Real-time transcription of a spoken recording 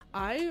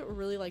I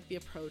really like the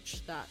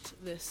approach that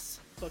this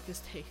book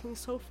is taking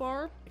so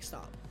far. Like,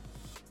 stop.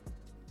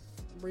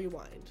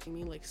 Rewind. I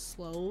mean, like,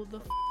 slow the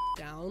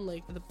down.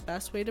 Like, the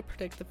best way to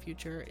predict the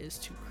future is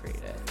to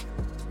create it.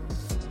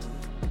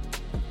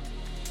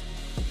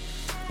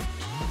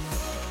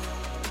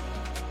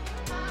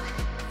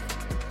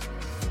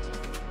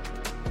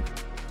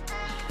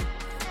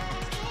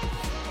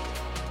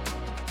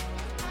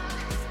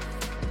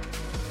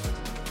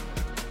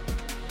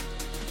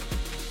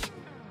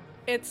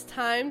 It's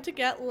time to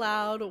get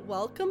loud.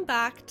 Welcome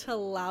back to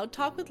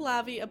LoudTalk with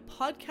Lavi, a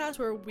podcast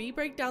where we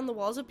break down the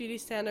walls of beauty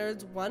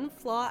standards one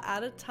flaw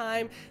at a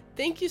time.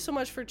 Thank you so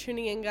much for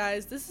tuning in,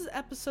 guys. This is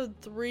episode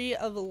 3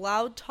 of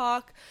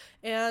LoudTalk,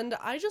 and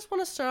I just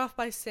want to start off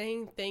by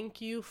saying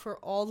thank you for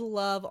all the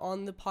love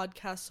on the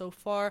podcast so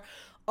far.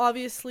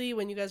 Obviously,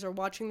 when you guys are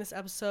watching this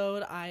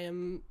episode, I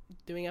am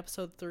doing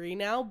episode 3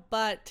 now,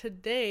 but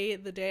today,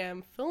 the day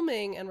I'm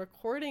filming and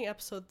recording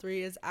episode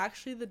 3, is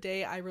actually the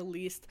day I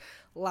released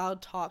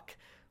LoudTalk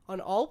on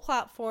all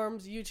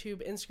platforms: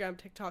 YouTube, Instagram,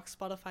 TikTok,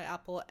 Spotify,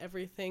 Apple,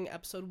 everything.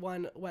 Episode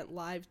 1 went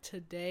live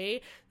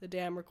today, the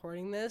day I'm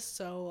recording this,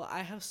 so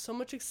I have so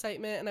much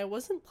excitement, and I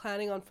wasn't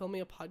planning on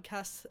filming a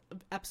podcast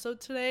episode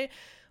today,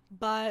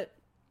 but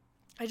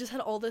I just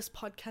had all this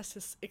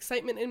podcast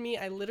excitement in me.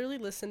 I literally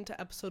listened to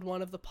episode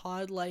 1 of the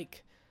pod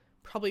like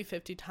probably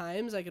 50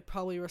 times. I could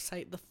probably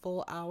recite the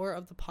full hour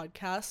of the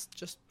podcast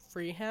just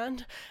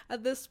freehand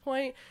at this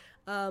point.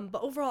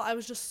 But overall, I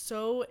was just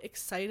so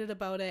excited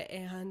about it,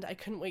 and I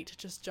couldn't wait to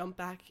just jump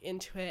back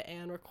into it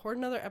and record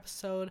another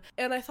episode.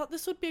 And I thought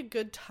this would be a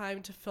good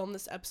time to film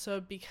this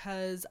episode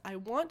because I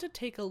want to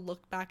take a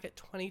look back at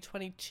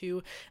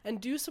 2022 and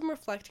do some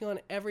reflecting on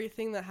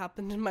everything that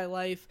happened in my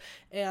life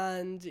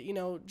and, you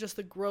know, just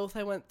the growth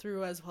I went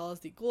through as well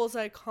as the goals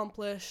I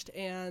accomplished,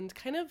 and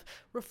kind of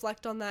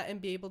reflect on that and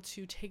be able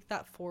to take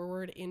that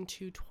forward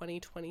into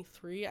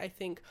 2023. I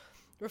think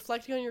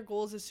reflecting on your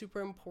goals is super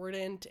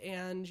important,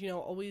 and, you know,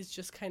 always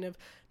just kind of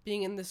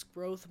being in this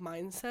growth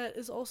mindset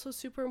is also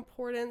super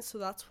important. So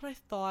that's what I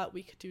thought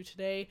we could do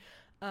today.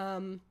 It's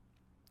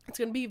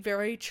going to be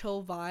very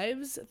chill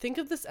vibes. Think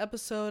of this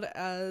episode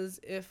as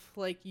if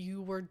like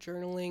you were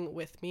journaling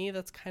with me.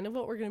 That's kind of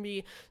what we're going to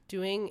be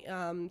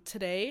doing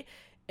today.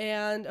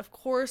 And of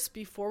course,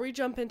 before we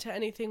jump into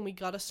anything, we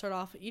got to start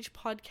off each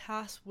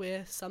podcast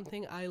with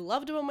something I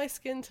loved about my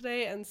skin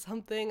today and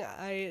something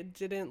I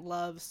didn't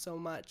love so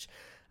much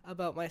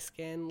about my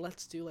skin.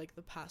 Let's do like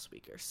the past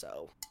week or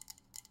so.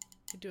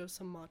 I do have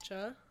some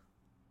matcha.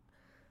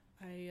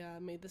 I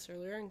made this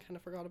earlier and kind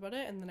of forgot about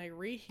it, and then I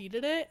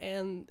reheated it.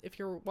 And if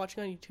you're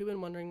watching on YouTube and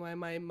wondering why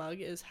my mug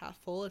is half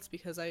full, it's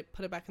because I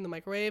put it back in the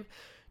microwave,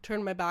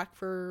 turned my back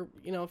for,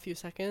 you know, a few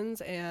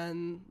seconds,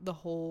 and the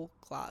whole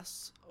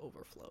glass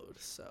overflowed.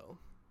 So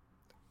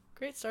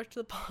great start to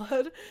the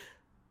pod.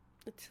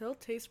 It still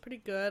tastes pretty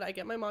good. I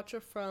get my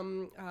matcha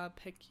from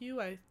PickU.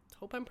 I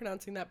hope I'm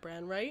pronouncing that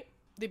brand right.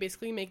 They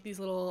basically make these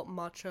little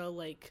matcha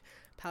like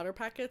powder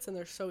packets, and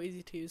they're so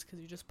easy to use because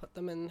you just put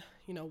them in,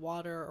 you know,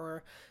 water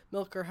or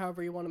milk or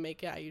however you want to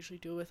make it. I usually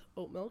do it with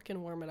oat milk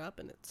and warm it up,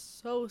 and it's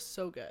so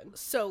good.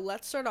 So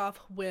let's start off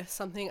with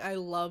something I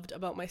loved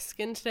about my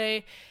skin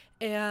today,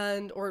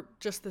 and or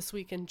just this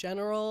week in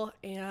general.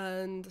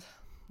 And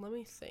let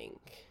me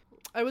think.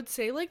 I would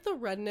say like the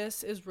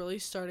redness is really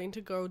starting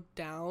to go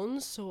down,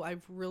 so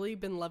I've really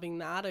been loving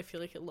that. I feel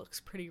like it looks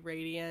pretty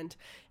radiant,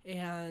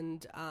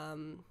 and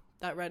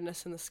that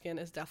redness in the skin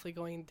is definitely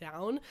going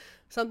down.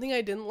 Something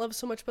I didn't love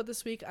so much about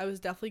this week, I was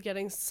definitely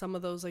getting some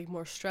of those like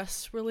more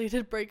stress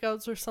related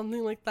breakouts or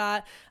something like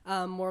that,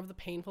 more of the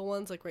painful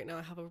ones. Like right now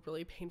I have a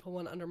really painful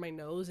one under my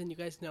nose, and you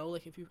guys know,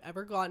 like, if you've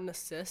ever gotten a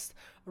cyst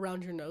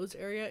around your nose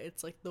area,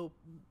 it's like the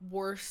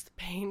worst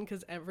pain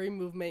because every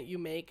movement you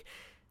make,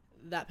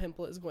 that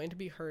pimple is going to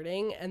be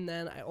hurting. And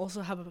then I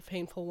also have a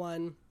painful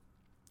one.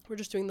 We're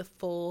just doing the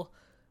full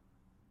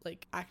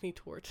like acne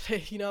tour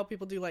today. You know how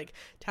people do like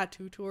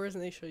tattoo tours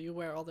and they show you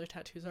where all their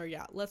tattoos are?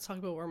 Yeah, let's talk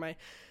about where my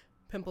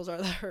pimples are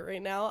that hurt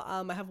right now.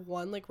 I have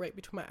one like right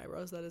between my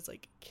eyebrows that is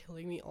like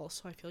killing me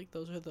also. I feel like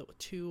those are the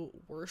 2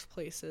 worst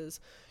places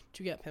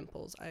to get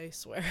pimples. I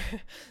swear.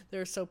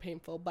 They're so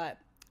painful, but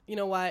you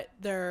know what?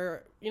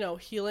 They're, you know,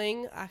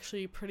 healing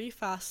actually pretty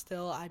fast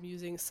still. I'm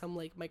using some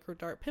like micro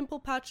dart pimple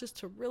patches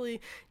to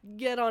really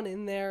get on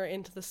in there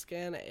into the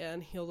skin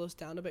and heal those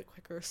down a bit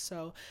quicker.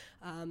 So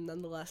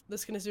nonetheless, the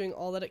skin is doing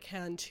all that it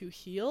can to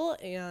heal,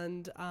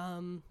 and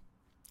I'm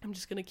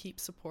just going to keep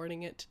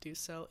supporting it to do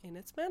so in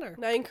its manner.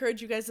 And I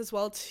encourage you guys as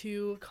well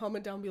to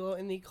comment down below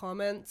in the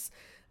comments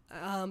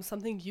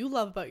something you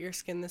love about your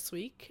skin this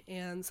week,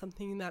 and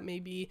something that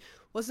maybe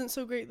wasn't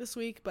so great this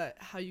week, but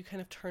how you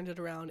kind of turned it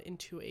around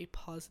into a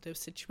positive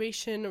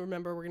situation.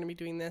 Remember, we're going to be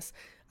doing this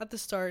at the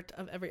start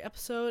of every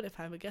episode. If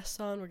I have a guest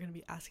on, we're going to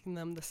be asking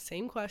them the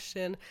same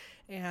question,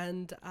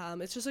 and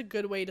it's just a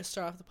good way to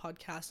start off the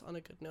podcast on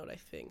a good note, I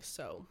think.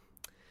 So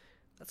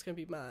that's going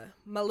to be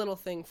my little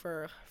thing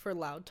for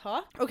Loud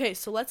Talk. Okay,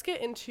 so let's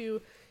get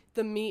into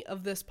the meat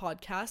of this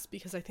podcast,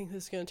 because I think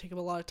this is going to take up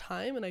a lot of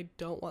time and I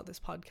don't want this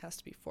podcast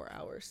to be 4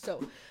 hours.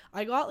 So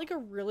I got like a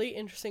really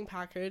interesting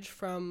package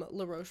from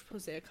La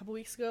Roche-Posay a couple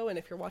weeks ago, and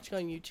if you're watching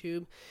on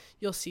YouTube,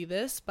 you'll see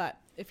this, but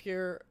if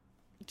you're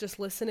just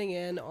listening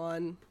in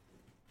on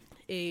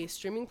a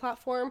streaming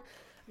platform,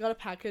 I got a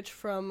package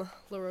from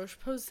La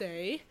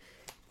Roche-Posay.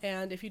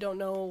 And if you don't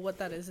know what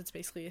that is, it's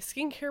basically a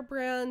skincare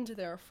brand.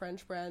 They're a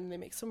French brand, and they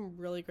make some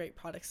really great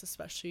products,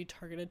 especially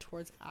targeted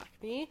towards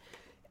acne.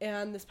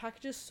 And this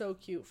package is so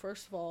cute.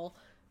 First of all,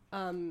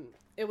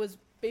 it was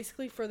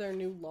basically for their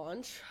new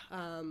launch.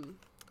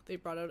 They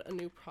brought out a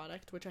new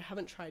product, which I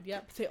haven't tried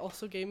yet, but they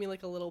also gave me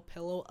like a little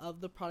pillow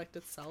of the product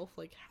itself.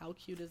 Like, how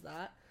cute is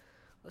that?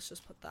 Let's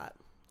just put that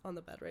on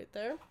the bed right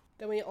there.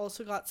 Then we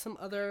also got some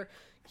other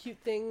cute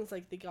things,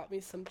 like they got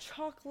me some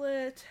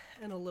chocolate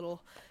and a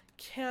little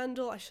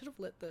candle. I should have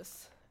lit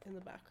this in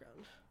the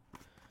background.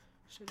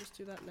 Should I just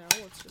do that now?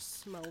 Let's just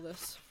smell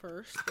this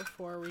first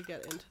before we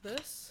get into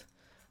this.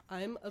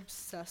 I'm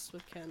obsessed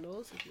with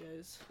candles, if you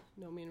guys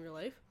know me in real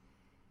life.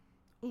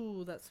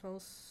 Ooh, that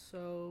smells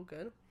so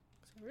good.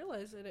 So I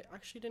realized that I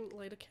actually didn't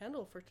light a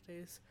candle for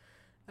today's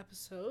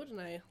episode, and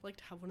I like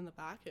to have one in the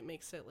back. It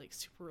makes it like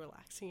super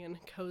relaxing and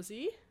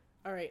cozy.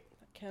 All right,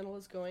 that candle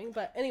is going.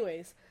 But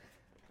anyways,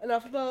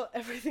 enough about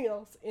everything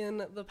else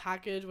in the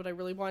package. What I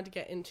really wanted to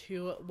get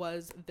into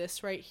was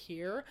this right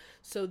here.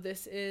 So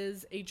this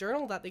is a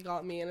journal that they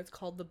got me, and it's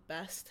called the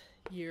Best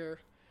Year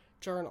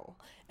Journal.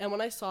 And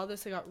when I saw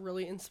this, I got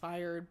really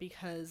inspired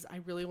because I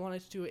really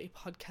wanted to do a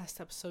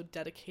podcast episode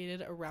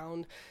dedicated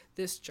around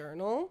this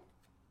journal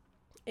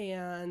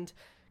and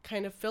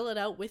kind of fill it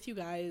out with you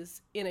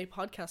guys in a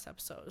podcast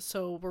episode.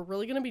 So we're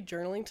really going to be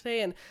journaling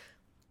today, and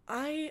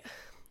I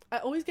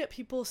always get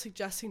people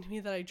suggesting to me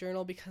that I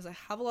journal because I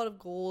have a lot of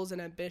goals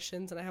and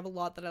ambitions, and I have a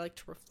lot that I like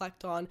to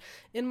reflect on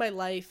in my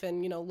life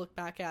and, you know, look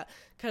back at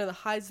kind of the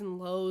highs and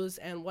lows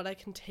and what I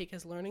can take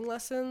as learning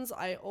lessons.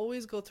 I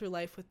always go through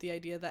life with the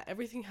idea that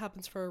everything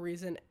happens for a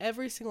reason.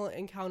 Every single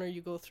encounter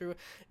you go through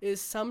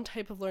is some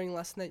type of learning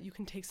lesson that you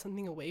can take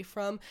something away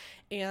from.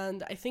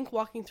 And I think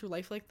walking through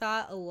life like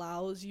that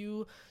allows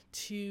you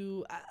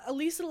to, at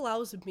least it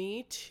allows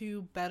me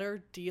to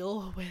better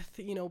deal with,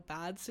 you know,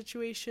 bad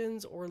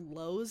situations or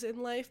lows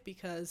in life,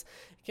 because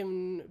it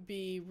can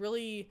be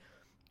really,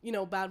 you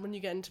know, bad when you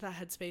get into that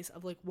headspace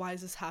of like, why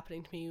is this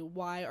happening to me?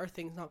 Why are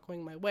things not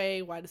going my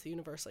way? Why does the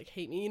universe like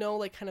hate me? You know,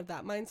 like kind of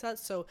that mindset.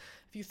 So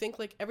if you think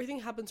like everything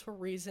happens for a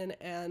reason,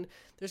 and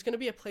there's going to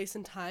be a place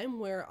and time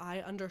where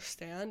I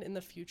understand in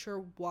the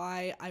future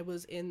why I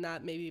was in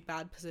that maybe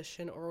bad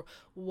position, or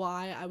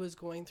why I was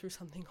going through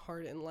something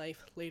hard in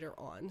life later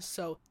on.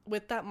 So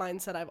with that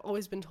mindset, I've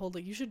always been told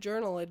like, you should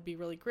journal. It'd be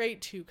really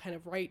great to kind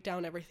of write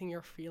down everything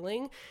you're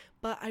feeling.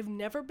 But I've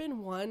never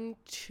been one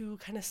to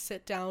kind of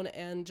sit down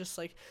and just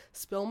like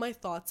spill my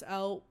thoughts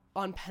out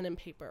on pen and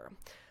paper.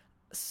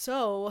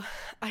 So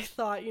I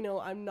thought, you know,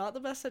 I'm not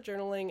the best at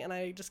journaling and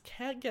I just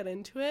can't get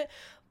into it.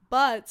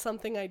 But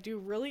something I do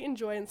really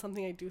enjoy and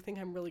something I do think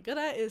I'm really good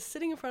at is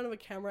sitting in front of a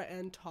camera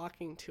and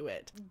talking to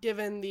it.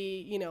 Given the,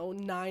 you know,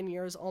 9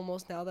 years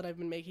almost now that I've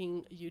been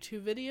making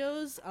YouTube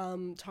videos,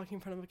 talking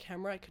in front of a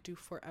camera I could do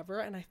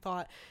forever. And I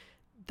thought,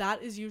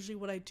 that is usually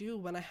what I do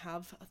when I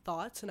have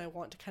thoughts and I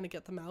want to kind of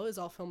get them out, is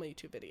I'll film a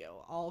YouTube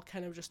video. I'll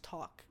kind of just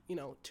talk, you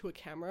know, to a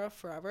camera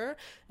forever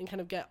and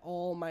kind of get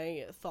all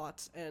my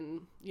thoughts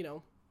and, you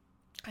know,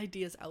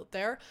 ideas out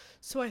there.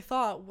 So I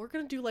thought we're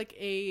going to do like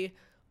a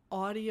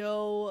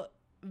audio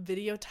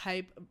video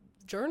type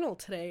journal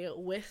today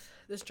with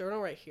this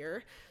journal right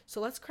here.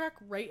 So let's crack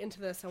right into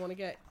this. I want to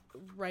get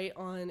right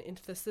on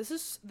into this. This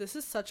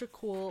is such a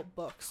cool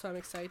book, so I'm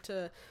excited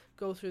to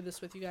go through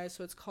this with you guys.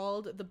 So it's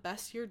called The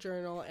Best Year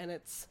Journal, and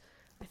it's,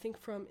 I think,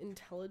 from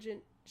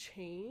Intelligent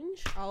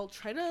Change. I'll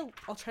try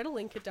to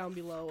link it down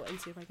below and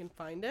see if I can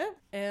find it.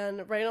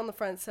 And right on the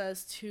front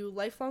says, to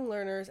lifelong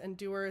learners and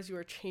doers, you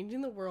are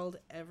changing the world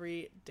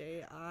every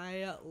day.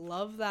 I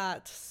love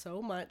that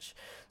so much.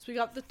 So we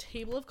got the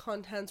table of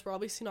contents. We're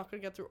obviously not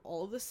going to get through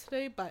all of this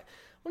today, but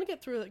I want to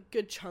get through a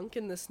good chunk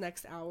in this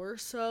next hour or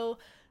so.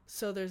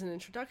 So there's an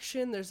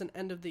introduction, there's an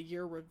end of the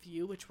year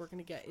review, which we're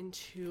going to get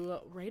into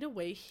right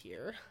away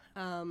here.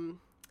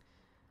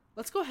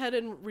 Let's go ahead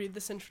and read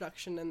this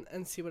introduction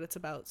and see what it's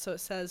about. So it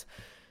says,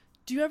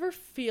 do you ever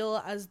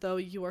feel as though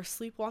you are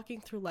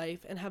sleepwalking through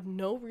life and have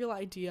no real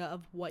idea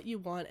of what you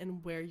want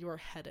and where you are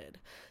headed?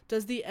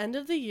 Does the end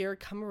of the year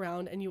come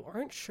around and you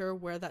aren't sure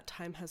where that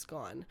time has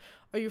gone?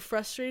 Are you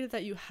frustrated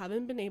that you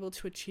haven't been able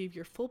to achieve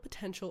your full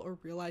potential or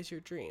realize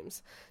your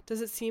dreams?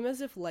 Does it seem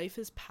as if life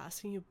is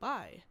passing you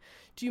by?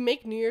 Do you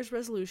make New Year's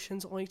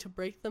resolutions only to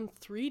break them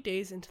 3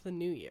 days into the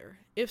new year?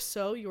 If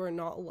so, you are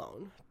not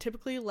alone.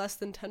 Typically, less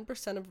than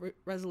 10% of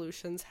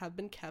resolutions have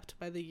been kept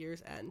by the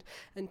year's end,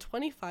 and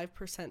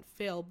 25%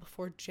 fail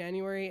before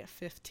January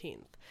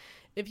 15th.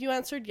 If you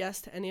answered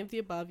yes to any of the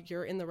above,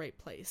 you're in the right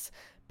place.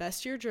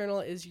 Best Year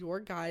Journal is your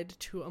guide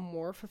to a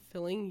more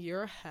fulfilling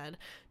year ahead,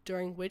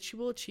 during which you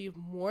will achieve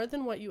more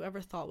than what you ever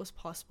thought was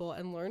possible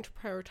and learn to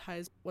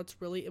prioritize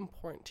what's really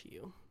important to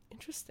you.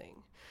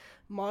 Interesting.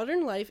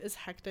 Modern life is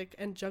hectic,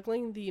 and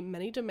juggling the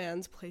many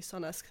demands placed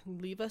on us can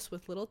leave us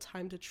with little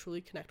time to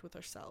truly connect with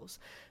ourselves.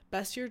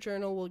 Best Year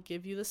Journal will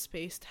give you the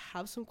space to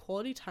have some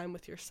quality time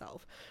with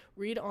yourself.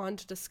 Read on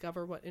to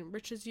discover what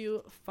enriches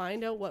you,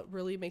 find out what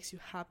really makes you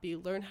happy,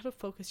 learn how to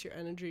focus your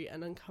energy,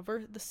 and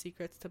uncover the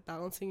secrets to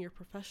balancing your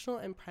professional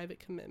and private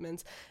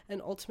commitments,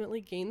 and ultimately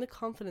gain the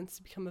confidence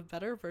to become a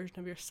better version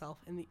of yourself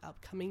in the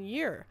upcoming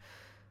year.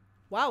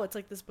 Wow, it's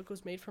like this book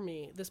was made for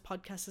me. This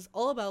podcast is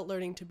all about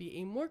learning to be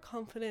a more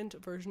confident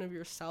version of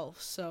yourself.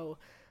 So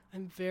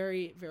I'm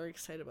very, very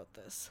excited about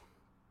this.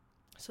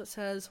 So it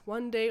says,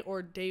 one day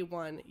or day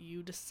one,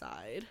 you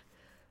decide.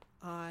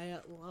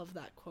 I love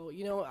that quote.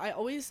 You know, I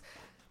always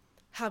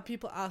have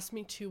people ask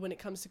me too when it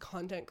comes to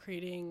content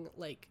creating,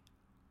 like,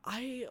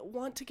 I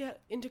want to get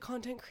into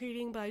content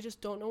creating, but I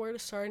just don't know where to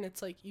start. And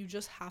it's like, you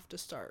just have to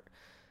start.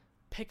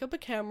 Pick up a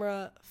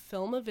camera,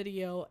 film a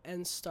video,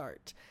 and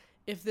start.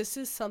 If this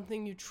is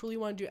something you truly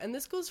want to do, and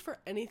this goes for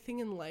anything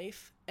in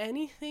life,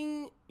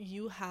 anything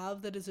you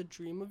have that is a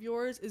dream of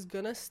yours is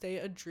gonna stay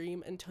a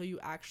dream until you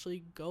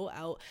actually go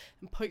out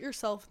and put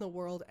yourself in the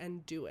world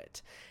and do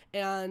it.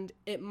 And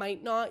it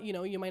might not, you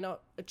know, you might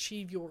not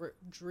achieve your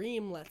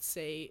dream, let's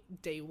say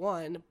day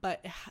one,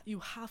 but you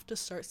have to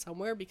start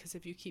somewhere, because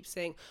if you keep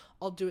saying,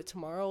 I'll do it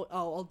tomorrow,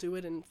 oh, I'll do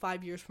it in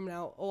 5 years from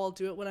now, oh, I'll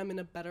do it when I'm in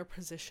a better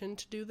position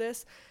to do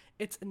this,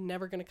 it's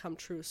never going to come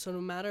true. So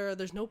no matter,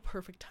 there's no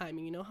perfect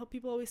timing. You know how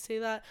people always say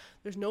that?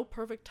 There's no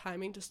perfect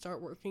timing to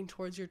start working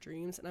towards your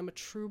dreams. And I'm a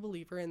true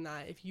believer in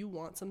that. If you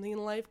want something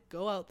in life,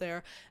 go out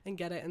there and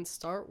get it and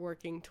start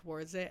working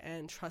towards it.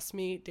 And trust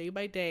me, day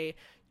by day,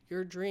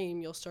 your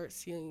dream, you'll start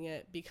seeing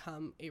it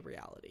become a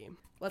reality.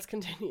 Let's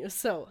continue.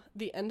 So,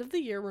 the end of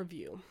the year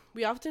review.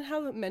 We often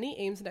have many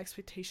aims and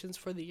expectations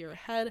for the year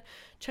ahead,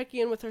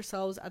 checking in with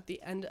ourselves at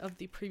the end of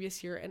the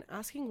previous year and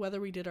asking whether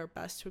we did our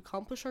best to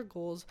accomplish our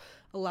goals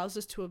allows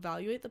us to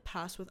evaluate the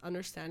past with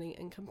understanding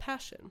and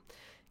compassion.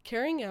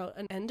 Carrying out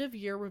an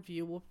end-of-year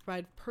review will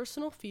provide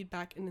personal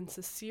feedback and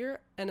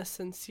a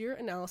sincere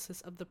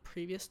analysis of the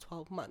previous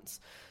 12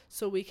 months,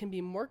 so we can be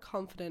more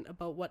confident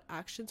about what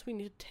actions we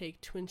need to take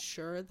to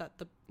ensure that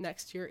the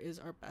next year is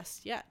our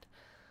best yet.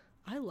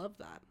 I love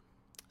that.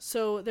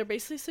 So they're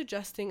basically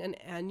suggesting an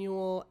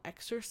annual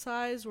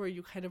exercise where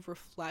you kind of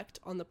reflect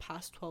on the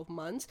past 12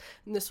 months,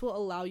 and this will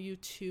allow you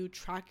to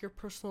track your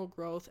personal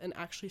growth and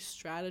actually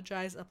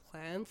strategize a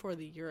plan for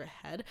the year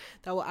ahead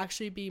that will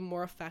actually be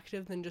more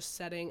effective than just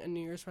setting a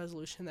New Year's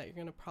resolution that you're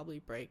going to probably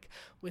break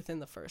within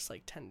the first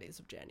 10 days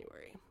of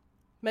January.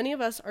 Many of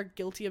us are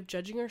guilty of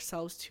judging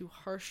ourselves too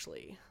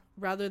harshly.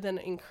 Rather than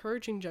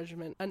encouraging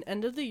judgment, an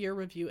end-of-the-year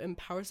review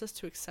empowers us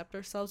to accept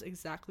ourselves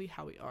exactly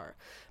how we are.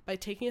 By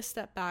taking a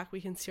step back,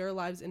 we can see our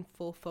lives in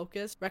full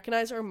focus,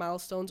 recognize our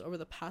milestones over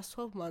the past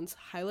 12 months,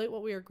 highlight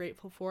what we are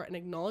grateful for, and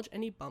acknowledge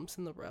any bumps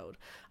in the road.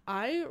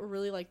 I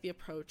really like the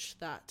approach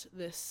that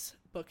this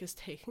book is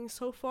taking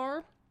so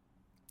far.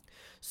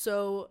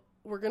 So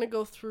we're going to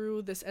go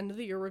through this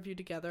end-of-the-year review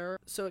together.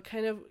 So it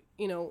kind of,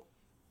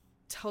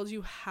 tells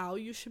you how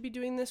you should be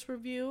doing this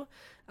review.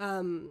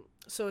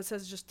 So it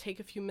says just take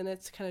a few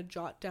minutes to kind of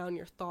jot down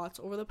your thoughts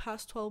over the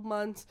past 12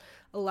 months,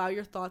 allow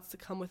your thoughts to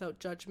come without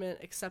judgment,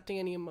 accepting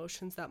any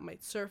emotions that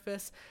might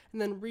surface,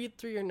 and then read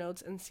through your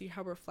notes and see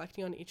how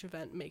reflecting on each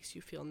event makes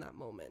you feel in that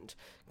moment.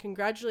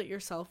 Congratulate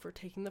yourself for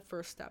taking the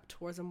first step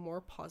towards a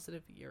more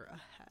positive year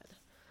ahead.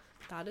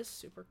 That is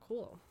super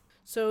cool.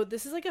 So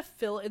this is like a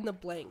fill in the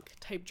blank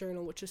type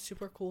journal, which is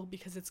super cool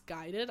because it's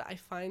guided. I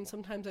find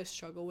sometimes I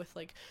struggle with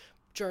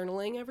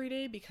journaling every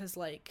day because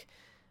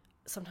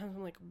sometimes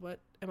I'm like, what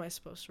am I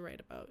supposed to write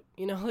about?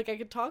 I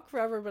could talk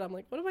forever, but I'm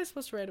like, what am I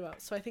supposed to write about?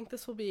 So I think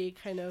this will be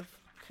kind of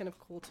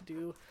cool to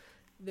do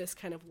this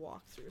kind of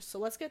walkthrough. So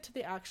let's get to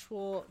the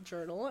actual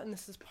journal, and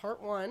this is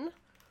part 1,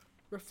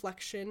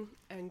 reflection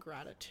and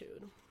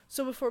gratitude.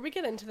 So before we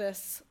get into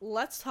this,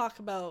 let's talk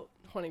about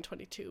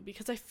 2022,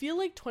 because I feel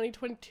like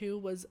 2022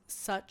 was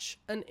such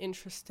an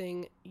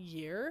interesting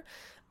year.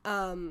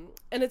 And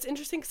it's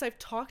interesting because I've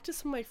talked to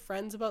some of my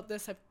friends about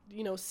this. I've,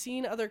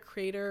 seen other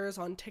creators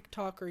on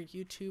TikTok or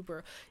YouTube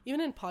or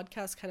even in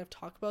podcasts kind of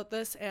talk about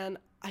this. And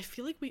I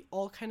feel like we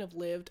all kind of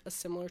lived a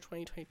similar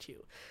 2022.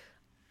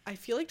 I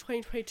feel like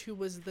 2022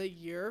 was the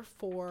year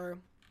for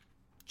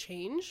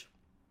change.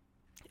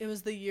 It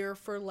was the year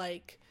for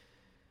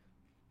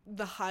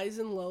the highs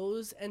and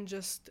lows and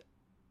just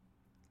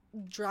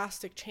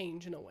drastic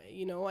change in a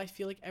way. I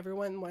feel like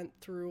everyone went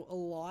through a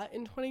lot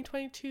in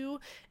 2022,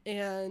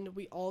 and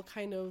we all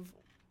kind of,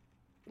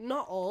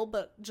 not all,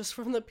 but just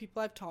from the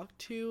people I've talked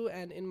to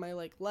and in my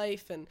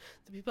life and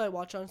the people I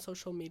watch on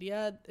social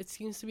media, it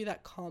seems to be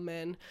that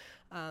common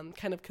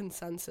kind of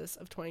consensus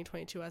of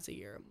 2022 as a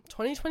year.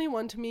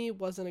 2021 to me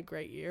wasn't a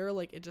great year.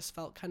 It just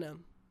felt kind of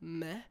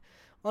meh.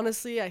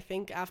 Honestly, I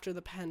think after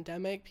the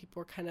pandemic,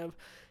 people were kind of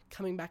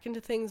coming back into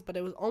things, but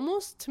it was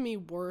almost to me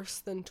worse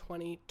than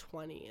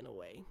 2020 in a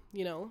way,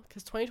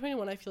 because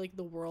 2021, I feel like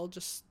the world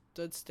just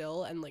stood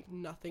still and like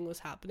nothing was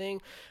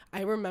happening.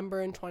 I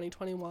remember in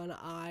 2021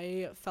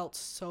 I felt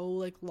so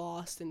like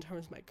lost in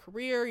terms of my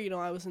career.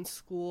 I was in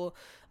school.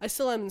 I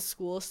still am in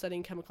school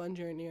studying chemical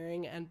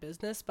engineering and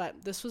business,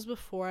 but this was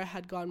before I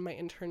had gotten my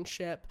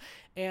internship,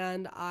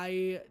 and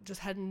I just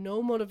had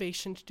no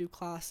motivation to do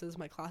classes.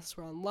 My classes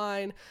were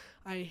online.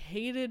 I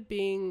hated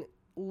being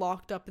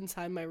locked up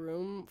inside my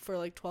room for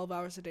like 12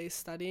 hours a day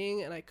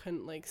studying, and I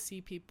couldn't like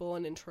see people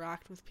and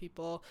interact with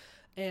people,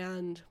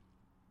 and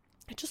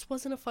it just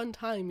wasn't a fun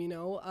time.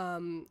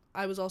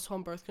 I was also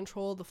on birth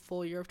control the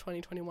full year of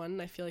 2021,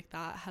 and I feel like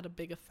that had a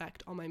big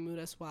effect on my mood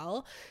as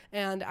well.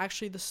 And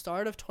actually the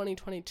start of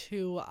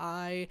 2022,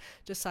 I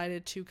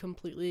decided to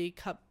completely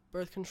cut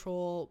birth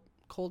control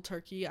cold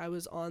turkey. I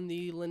was on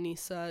the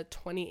Lanisa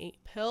 28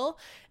 pill,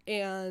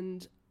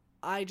 and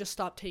I just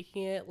stopped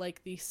taking it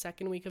like the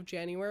second week of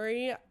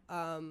January.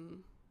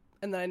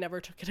 And then I never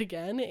took it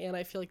again. And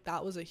I feel like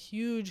that was a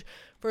huge,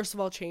 first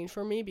of all, change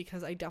for me,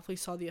 because I definitely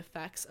saw the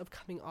effects of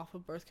coming off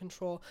of birth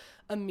control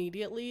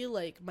immediately.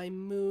 Like my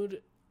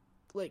mood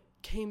like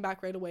came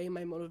back right away.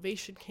 My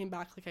motivation came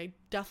back. Like I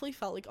definitely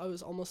felt like I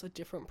was almost a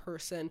different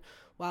person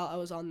while I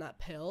was on that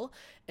pill.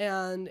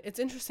 And it's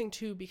interesting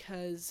too,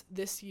 because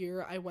this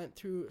year I went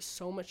through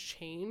so much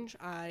change.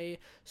 I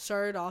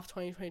started off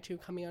 2022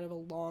 coming out of a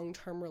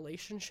long-term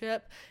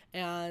relationship,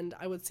 and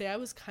I would say I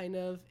was kind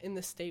of in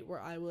the state where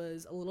I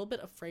was a little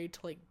bit afraid to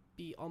like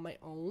be on my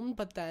own.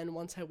 But then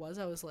once I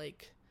was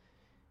like,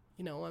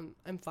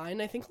 I'm fine.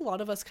 I think a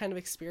lot of us kind of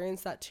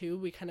experience that too.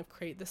 We kind of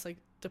create this like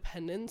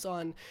dependence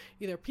on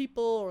either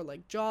people or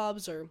like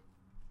jobs or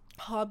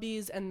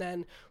hobbies, and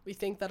then we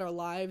think that our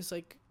lives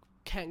like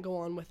can't go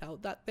on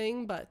without that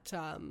thing, but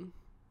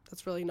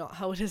that's really not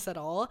how it is at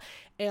all.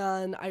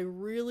 And I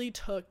really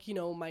took,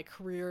 my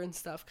career and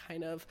stuff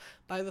kind of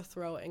by the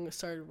throat and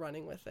started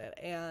running with it.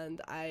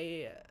 And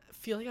I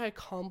feel like I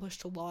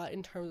accomplished a lot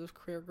in terms of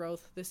career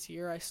growth this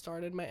year. I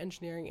started my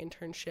engineering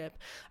internship.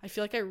 I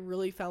feel like I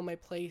really found my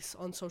place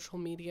on social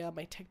media.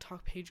 My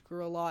TikTok page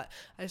grew a lot.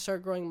 I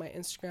started growing my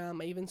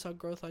Instagram. I even saw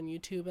growth on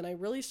YouTube, and I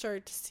really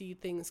started to see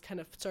things kind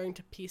of starting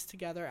to piece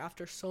together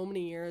after so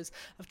many years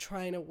of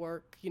trying to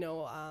work,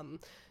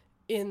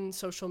 in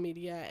social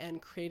media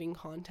and creating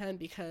content.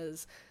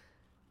 Because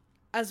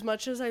as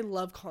much as I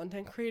love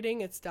content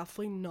creating, it's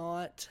definitely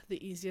not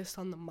the easiest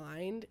on the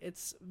mind.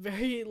 It's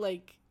very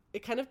like,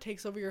 it kind of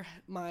takes over your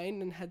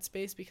mind and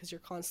headspace, because you're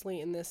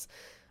constantly in this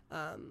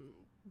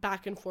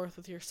back and forth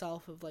with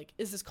yourself of like,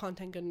 is this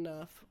content good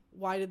enough?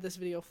 Why did this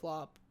video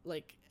flop?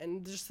 Like,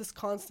 and just this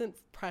constant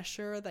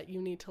pressure that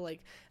you need to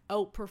like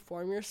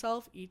outperform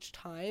yourself each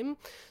time.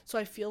 So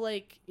I feel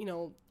like,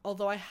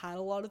 although I had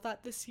a lot of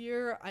that this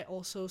year, I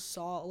also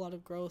saw a lot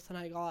of growth, and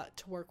I got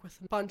to work with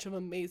a bunch of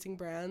amazing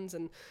brands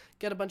and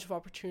get a bunch of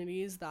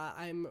opportunities that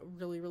I'm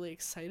really, really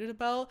excited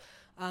about.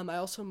 I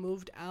also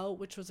moved out,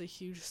 which was a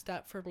huge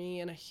step for me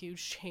and a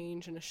huge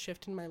change and a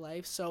shift in my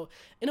life. So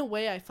in a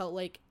way, I felt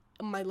like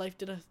my life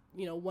did a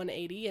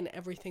 180, and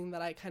everything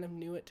that I kind of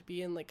knew it to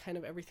be, and like kind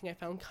of everything I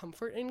found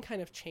comfort in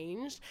kind of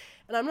changed.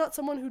 And I'm not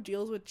someone who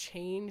deals with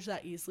change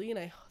that easily, and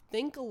I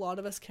think a lot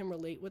of us can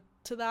relate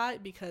to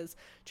that, because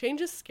change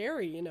is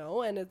scary,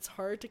 and it's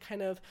hard to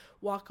kind of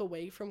walk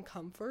away from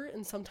comfort.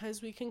 And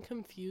sometimes we can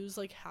confuse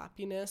like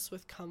happiness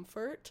with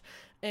comfort,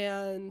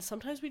 and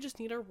sometimes we just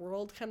need our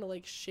world kind of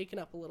like shaken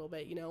up a little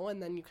bit,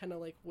 and then you kind of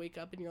like wake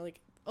up and you're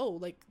like, oh,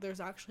 like there's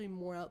actually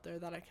more out there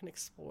that I can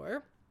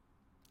explore.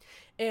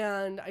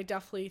 And I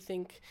definitely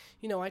think,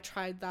 I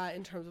tried that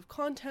in terms of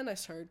content. I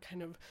started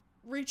kind of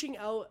reaching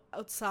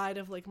outside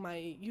of like my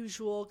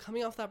usual.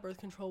 Coming off that birth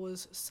control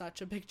was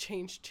such a big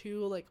change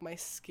too. Like my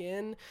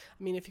skin,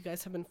 I mean, if you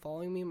guys have been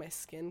following me, my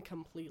skin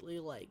completely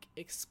like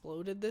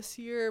exploded this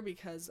year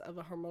because of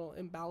a hormonal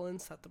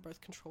imbalance that the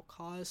birth control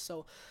caused.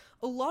 So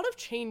a lot of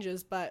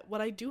changes, but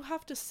what I do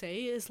have to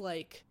say is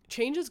like,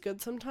 change is good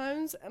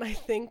sometimes. And I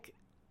think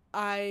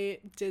I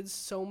did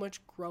so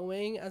much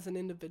growing as an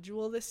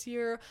individual this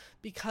year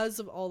because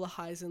of all the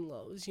highs and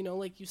lows.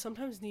 Like you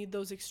sometimes need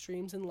those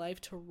extremes in life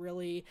to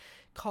really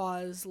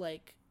cause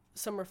like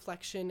some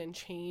reflection and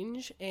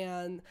change.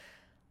 And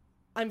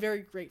I'm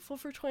very grateful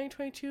for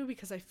 2022,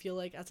 because I feel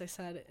like, as I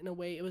said, in a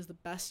way it was the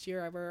best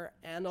year ever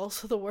and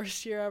also the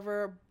worst year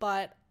ever.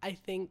 But I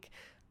think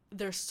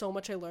there's so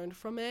much I learned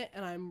from it,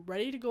 and I'm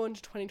ready to go into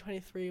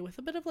 2023 with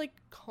a bit of like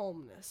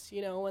calmness,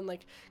 and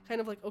like kind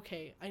of like,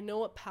 okay, I know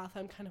what path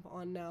I'm kind of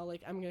on now.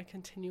 Like I'm going to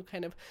continue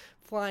kind of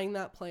flying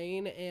that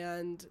plane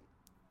and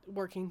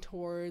working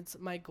towards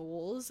my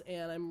goals,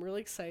 and I'm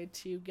really excited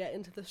to get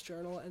into this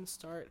journal and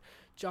start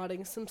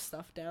jotting some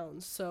stuff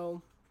down.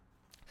 So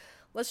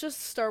let's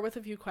just start with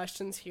a few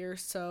questions here.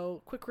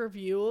 So quick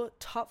review,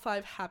 top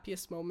 5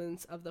 happiest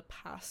moments of the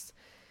past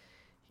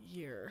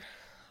year.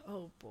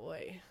 Oh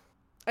boy.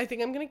 I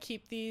think I'm going to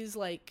keep these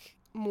like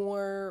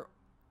more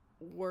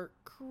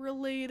work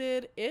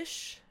related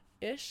ish.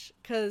 ish,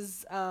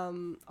 because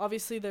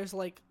obviously there's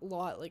like a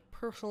lot like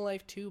personal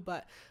life too,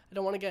 but I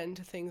don't want to get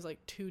into things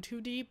like too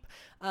deep.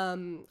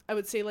 I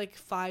would say like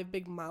 5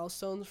 big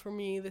milestones for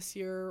me this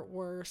year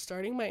were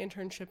starting my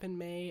internship in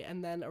May,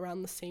 and then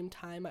around the same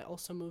time I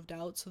also moved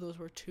out. So those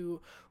were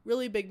 2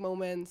 really big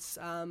moments,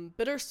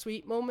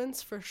 bittersweet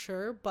moments for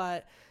sure,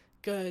 but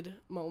good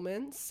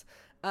moments.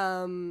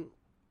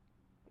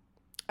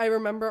 I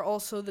remember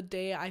also the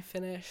day I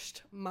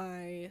finished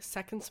my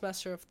second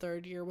semester of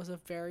 3rd year was a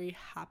very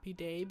happy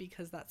day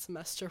because that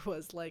semester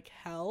was like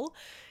hell.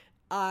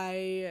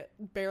 I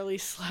barely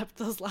slept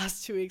those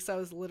last 2 weeks. I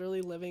was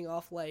literally living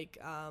off like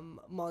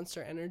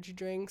Monster energy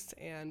drinks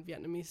and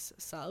Vietnamese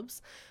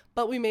subs.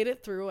 But we made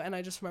it through, and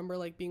I just remember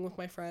like being with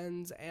my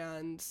friends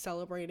and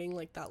celebrating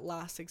like that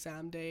last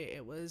exam day.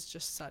 It was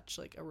just such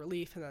like a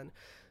relief. And then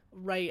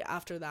right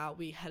after that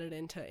we headed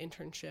into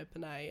internship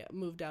and I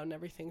moved out and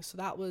everything, so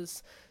that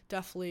was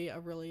definitely a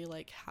really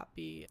like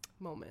happy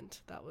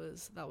moment. That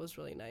was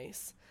really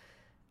nice.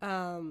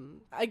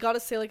 I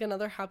gotta say, like,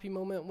 another happy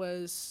moment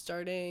was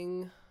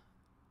I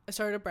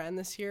started a brand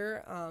this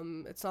year.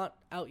 It's not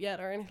out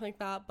yet or anything like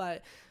that,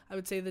 but I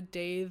would say the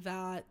day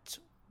that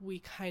we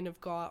kind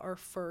of got our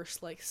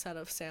first like set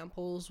of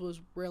samples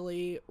was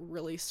really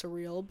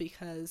surreal,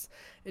 because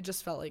it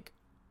just felt like,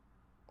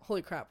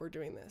 holy crap, we're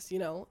doing this,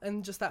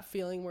 and just that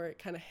feeling where it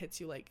kind of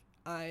hits you like,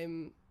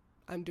 I'm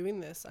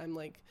doing this, I'm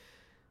like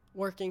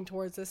working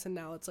towards this, and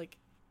now it's like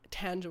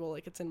tangible,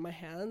 like it's in my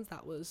hands.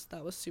 That was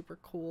super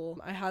cool.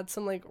 I had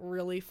some like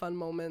really fun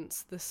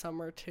moments this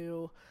summer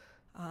too,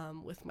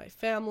 with my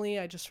family.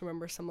 I just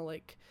remember some of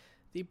like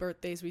the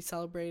birthdays we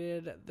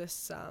celebrated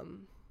this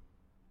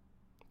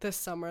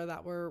summer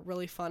that were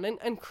really fun,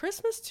 and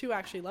Christmas too,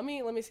 actually. Let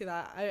me say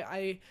that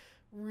I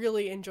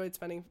really enjoyed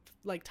spending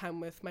like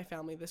time with my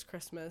family this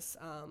Christmas,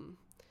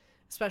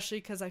 especially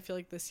because I feel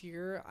like this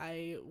year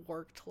I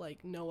worked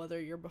like no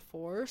other year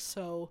before,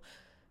 so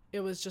it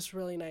was just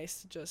really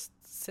nice to just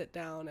sit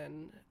down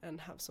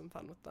and have some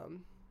fun with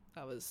them.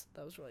 That was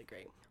really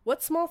great.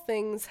 What small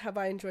things have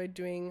I enjoyed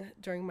doing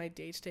during my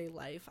day-to-day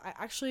life?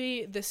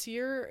 This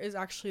year is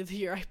actually the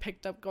year I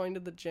picked up going to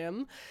the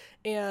gym,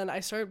 and I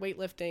started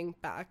weightlifting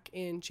back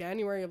in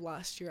January of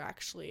last year,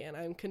 actually, and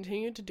I'm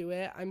continuing to do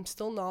it. I'm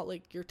still not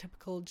like your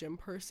typical gym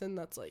person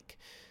that's like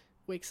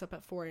wakes up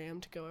at 4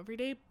 a.m. to go every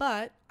day,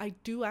 but I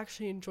do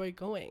actually enjoy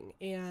going,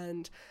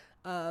 and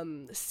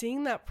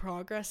seeing that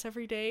progress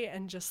every day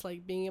and just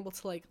like being able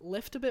to like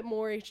lift a bit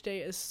more each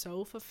day is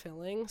so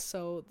fulfilling.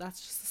 So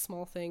that's just a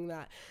small thing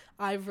that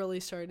I've really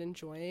started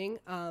enjoying.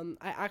 I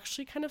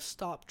actually kind of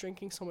stopped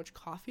drinking so much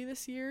coffee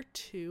this year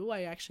too.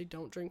 I actually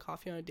don't drink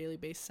coffee on a daily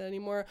basis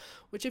anymore,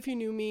 which if you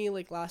knew me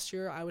like last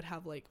year, I would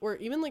have like, or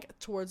even like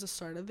towards the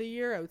start of the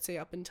year, I would say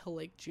up until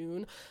like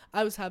June,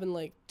 I was having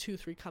like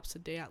 2-3 cups a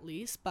day at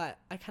least, but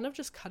I kind of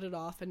just cut it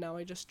off, and now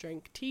I just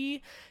drink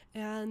tea,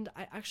 and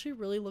I actually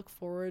really look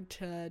forward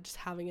to just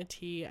having a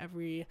tea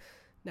every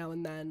now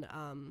and then.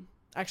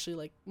 Actually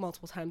like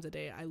multiple times a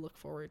day I look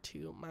forward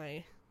to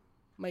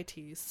my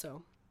teas.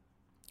 So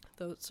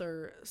those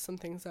are some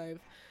things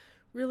I've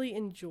really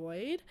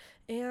enjoyed.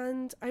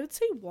 And I would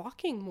say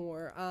walking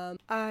more.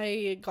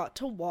 I got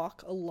to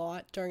walk a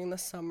lot during the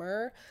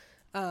summer,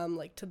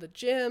 like to the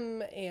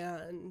gym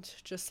and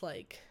just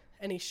like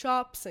any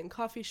shops and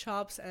coffee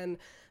shops, and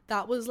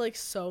that was like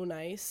so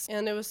nice,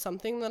 and it was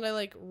something that I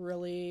like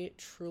really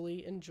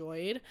truly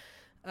enjoyed.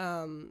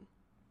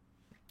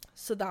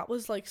 So that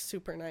was like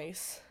super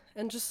nice,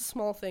 and just a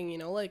small thing,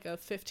 like a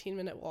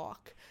 15-minute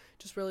walk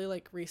just really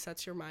like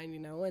resets your mind,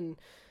 and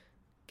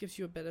gives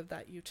you a bit of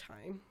that you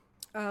time.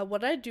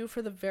 What I do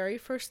for the very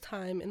first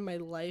time in my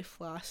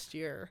life last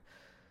year,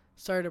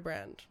 start a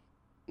brand.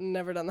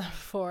 Never done that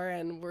before,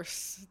 and we're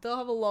still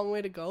have a long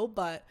way to go,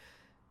 but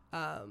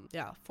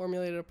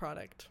formulated a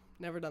product.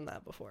 Never done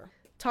that before.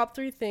 Top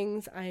 3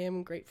 things I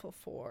am grateful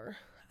for.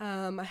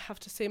 I have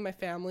to say my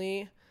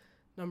family,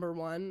 number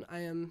 1. I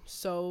am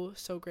so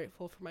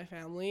grateful for my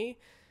family.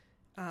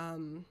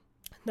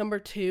 Number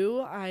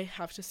 2, I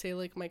have to say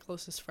like my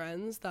closest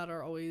friends that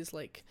are always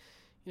like,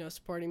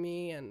 supporting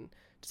me and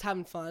just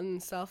having fun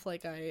and stuff.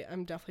 Like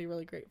I'm definitely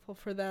really grateful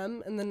for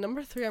them. And then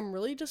number 3, I'm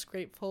really just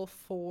grateful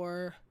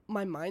for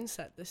my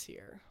mindset this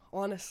year,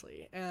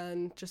 honestly,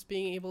 and just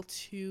being able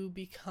to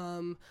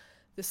become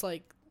this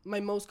like my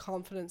most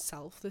confident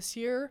self this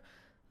year.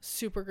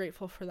 Super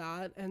grateful for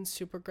that, and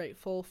super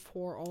grateful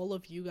for all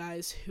of you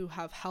guys who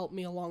have helped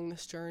me along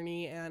this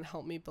journey and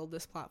helped me build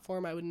this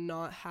platform. I would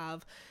not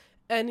have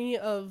any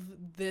of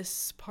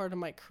this part of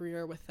my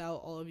career without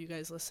all of you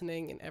guys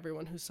listening and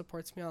everyone who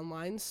supports me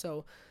online.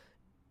 So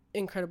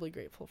incredibly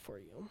grateful for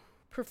you.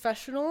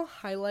 Professional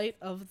highlight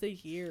of the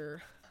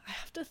year. I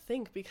have to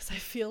think, because I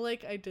feel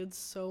like I did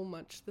so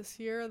much this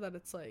year that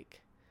it's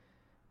like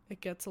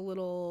it gets a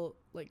little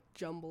like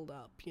jumbled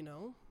up,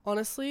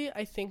 Honestly,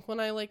 I think when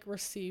I like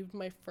received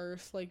my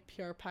first like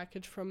PR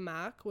package from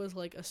MAC was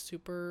like a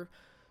super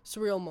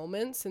surreal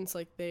moment, since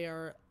like they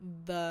are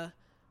the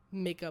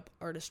makeup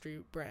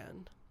artistry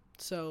brand.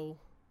 So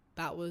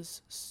that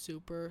was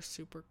super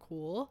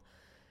cool.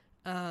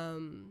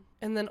 And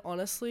then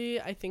honestly,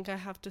 I think I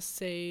have to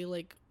say,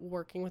 like,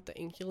 working with the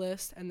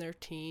Inculist and their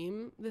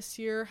team this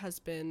year has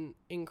been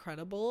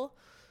incredible.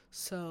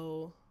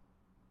 So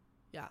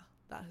yeah,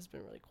 that has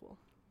been really cool.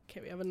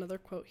 Okay, we have another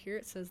quote here.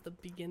 It says, "The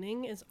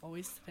beginning is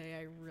always today."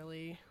 I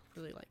really,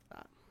 really like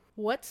that.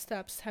 What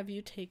steps have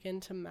you taken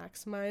to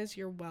maximize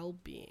your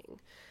well-being?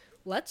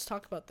 Let's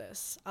talk about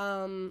this.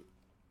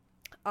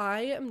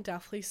 I am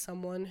definitely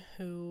someone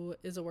who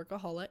is a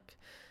workaholic.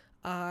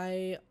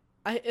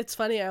 It's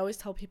funny, I always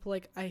tell people,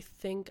 like, I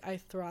think I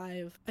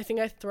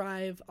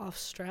thrive off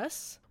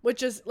stress,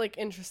 which is, like,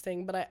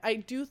 interesting, but I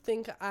do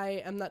think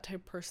I am that type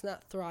of person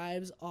that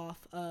thrives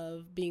off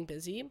of being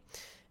busy.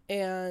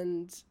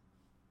 And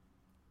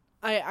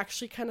I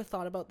actually kind of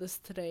thought about this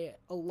today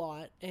a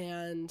lot,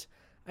 and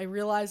I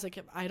realized, like,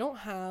 if I don't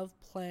have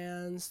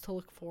plans to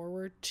look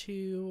forward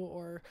to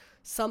or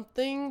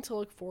something to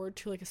look forward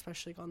to, like,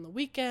 especially like on the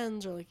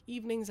weekends or like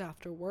evenings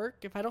after work,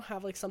 if I don't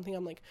have like something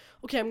I'm like,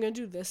 okay, I'm gonna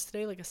do this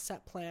today, like a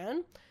set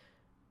plan,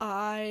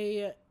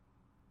 I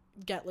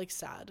get like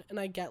sad and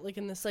I get like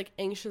in this like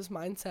anxious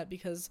mindset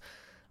because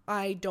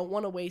I don't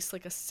want to waste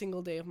like a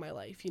single day of my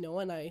life, you know.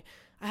 And I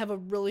have a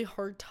really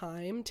hard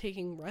time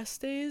taking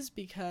rest days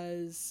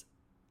because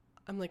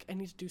I'm like, I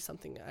need to do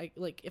something. I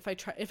like, if I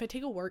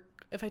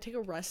take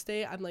a rest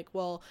day, I'm like,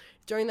 well,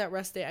 during that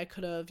rest day, I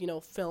could have, you know,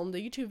 filmed a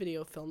YouTube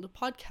video, filmed a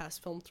podcast,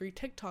 filmed 3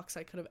 TikToks.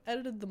 I could have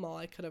edited them all.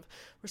 I could have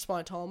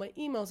responded to all my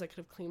emails. I could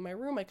have cleaned my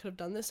room. I could have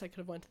done this. I could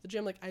have went to the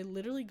gym. Like, I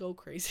literally go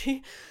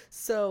crazy.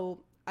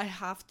 So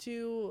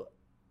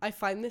I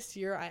find this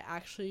year I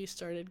actually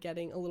started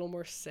getting a little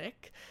more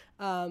sick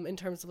in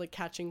terms of like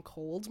catching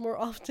colds more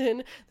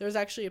often. There was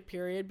actually a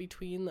period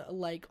between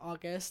like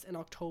August and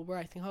October.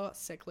 I think I got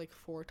sick like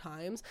 4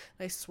 times.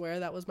 And I swear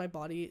that was my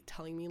body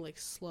telling me like,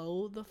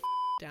 slow the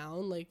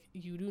down. Like,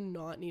 you do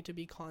not need to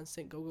be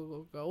constant go, go,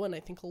 go, go. And I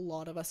think a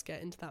lot of us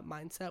get into that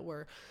mindset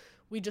where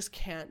we just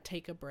can't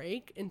take a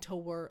break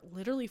until we're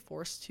literally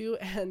forced to,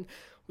 and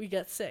we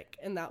get sick.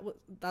 And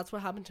that's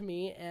what happened to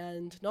me.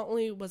 And not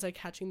only was I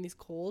catching these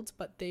colds,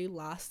 but they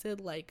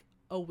lasted like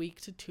a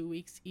week to 2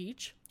 weeks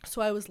each.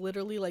 So I was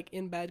literally like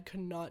in bed, could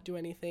not do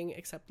anything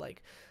except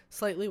like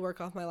slightly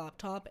work off my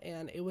laptop,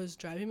 and it was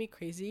driving me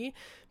crazy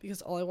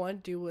because all I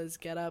wanted to do was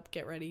get up,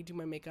 get ready, do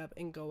my makeup,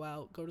 and go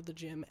out, go to the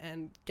gym,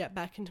 and get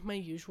back into my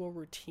usual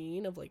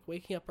routine of like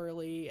waking up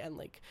early and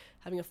like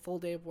having a full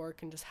day of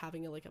work and just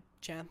having a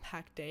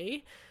jam-packed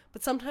day.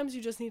 But sometimes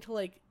you just need to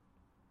like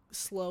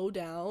slow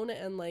down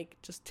and like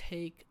just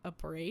take a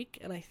break,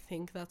 and I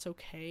think that's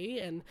okay,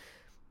 and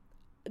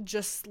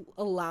just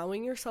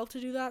allowing yourself to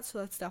do that. So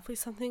that's definitely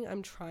something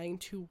I'm trying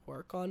to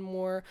work on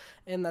more,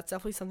 and that's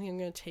definitely something I'm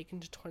going to take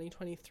into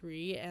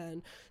 2023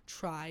 and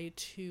try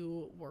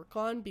to work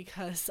on,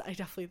 because I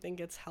definitely think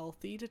it's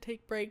healthy to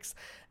take breaks.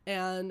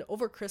 And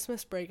over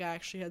Christmas break, I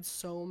actually had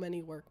so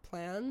many work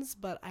plans,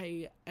 but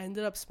I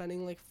ended up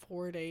spending like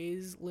 4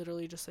 days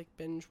literally just like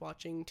binge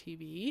watching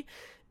TV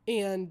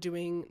and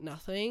doing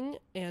nothing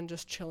and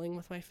just chilling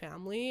with my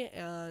family.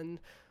 And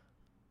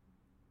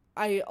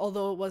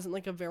although it wasn't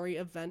like a very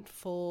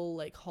eventful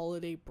like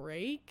holiday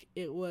break,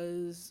 it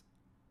was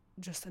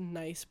just a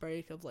nice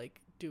break of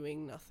like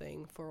doing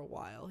nothing for a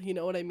while. You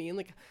know what I mean?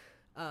 Like,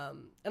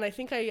 and I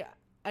think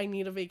I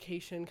need a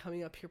vacation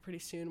coming up here pretty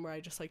soon where I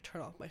just like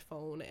turn off my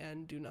phone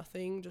and do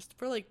nothing just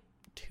for like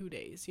 2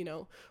 days, you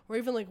know, or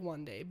even like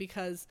 1 day,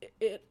 because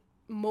it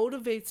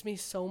motivates me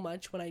so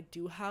much when I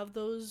do have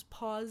those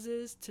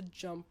pauses to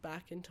jump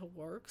back into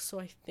work. So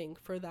I think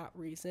for that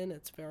reason,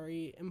 it's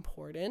very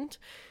important.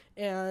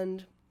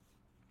 And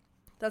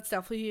that's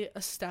definitely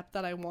a step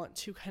that I want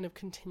to kind of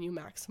continue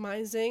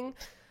maximizing.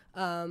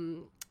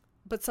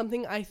 But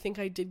something I think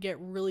I did get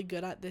really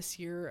good at this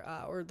year,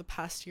 or the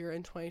past year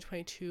in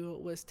 2022,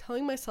 was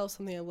telling myself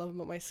something I love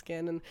about my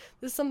skin. And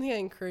this is something I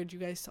encourage you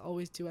guys to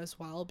always do as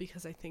well,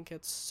 because I think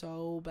it's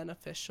so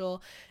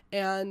beneficial.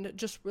 And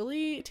just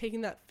really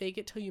taking that fake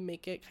it till you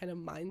make it kind of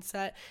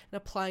mindset and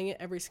applying it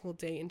every single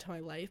day into my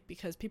life.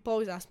 Because people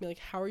always ask me, like,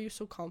 how are you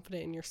so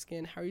confident in your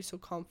skin? How are you so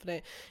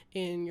confident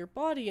in your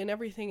body and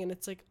everything? And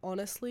it's like,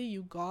 honestly,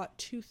 you got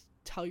to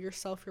tell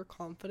yourself you're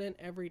confident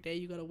every day.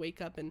 You got to wake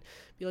up and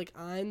be like,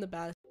 I'm the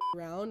best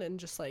around, and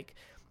just like,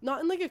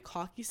 not in like a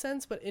cocky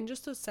sense, but in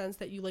just a sense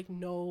that you like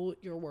know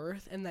your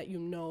worth, and that you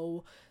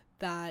know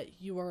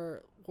that you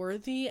are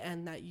worthy,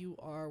 and that you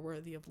are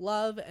worthy of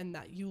love, and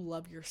that you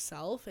love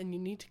yourself. And you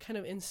need to kind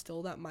of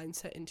instill that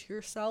mindset into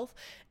yourself,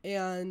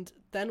 and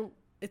then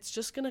it's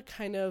just gonna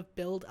kind of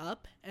build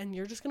up, and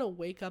you're just gonna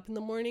wake up in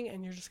the morning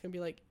and you're just gonna be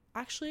like,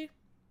 actually,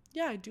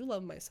 yeah, I do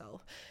love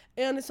myself.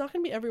 And it's not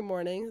going to be every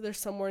morning. There's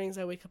some mornings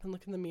I wake up and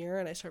look in the mirror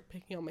and I start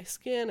picking on my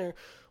skin or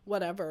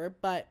whatever,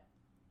 but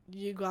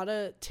you got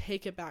to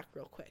take it back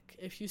real quick.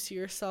 If you see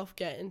yourself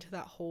get into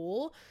that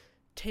hole,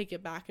 take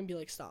it back and be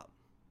like, stop.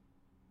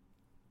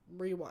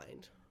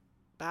 Rewind.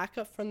 Back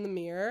up from the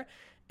mirror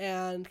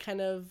and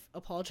kind of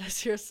apologize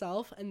to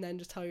yourself, and then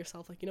just tell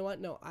yourself, like, you know what,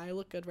 no, I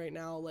look good right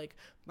now, like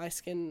my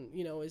skin,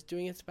 you know, is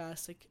doing its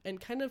best, like, and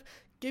kind of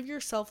give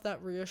yourself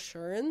that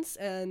reassurance.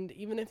 And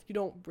even if you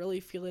don't really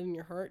feel it in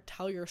your heart,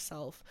 tell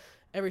yourself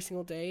every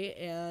single day.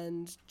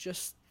 And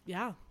just,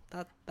 yeah,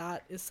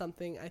 that is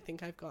something I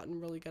think I've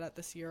gotten really good at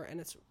this year, and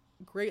it's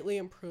greatly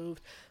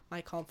improved my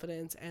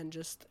confidence and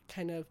just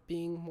kind of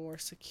being more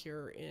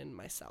secure in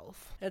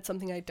myself. It's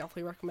something I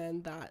definitely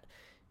recommend that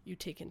you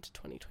take into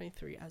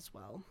 2023 as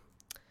well.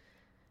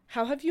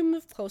 How have you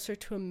moved closer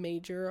to a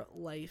major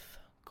life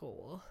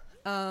goal?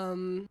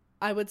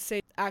 I would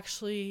say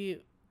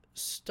actually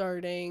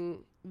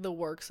starting the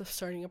works of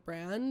starting a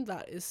brand.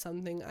 That is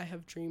something I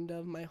have dreamed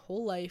of my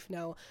whole life.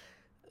 Now,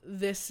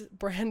 this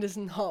brand is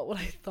not what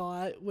I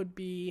thought would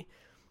be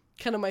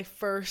kind of my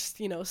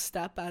first, you know,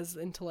 step as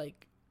into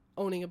like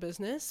owning a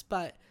business,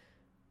 but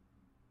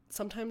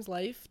sometimes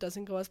life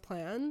doesn't go as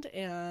planned,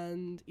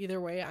 and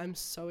either way, I'm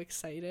so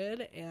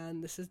excited,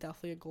 and this is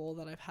definitely a goal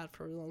that I've had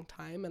for a long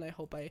time, and I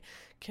hope I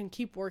can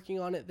keep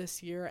working on it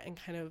this year and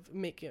kind of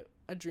make it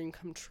a dream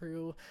come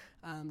true,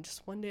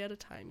 just one day at a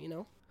time, you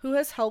know? Who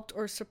has helped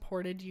or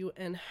supported you,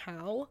 and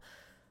how?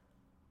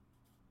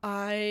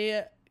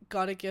 I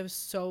gotta give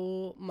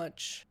so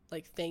much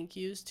like thank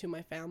yous to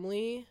my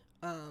family,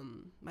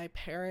 my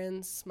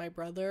parents, my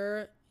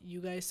brother. You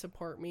guys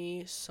support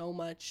me so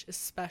much,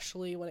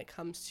 especially when it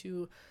comes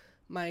to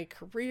my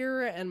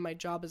career and my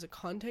job as a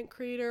content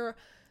creator.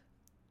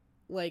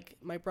 Like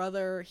my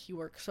brother, he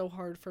works so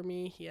hard for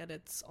me. He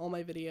edits all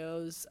my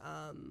videos.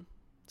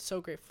 So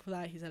grateful for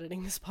that. He's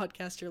editing this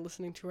podcast you're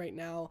listening to right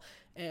now.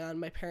 And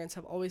my parents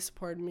have always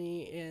supported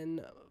me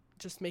in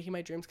just making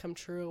my dreams come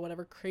true.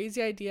 Whatever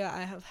crazy idea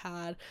I have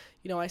had,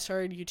 you know, I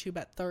started YouTube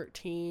at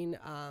 13,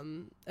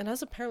 and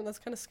as a parent, that's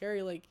kind of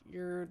scary, like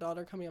your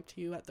daughter coming up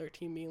to you at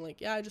 13 being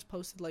like, yeah, I just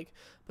posted like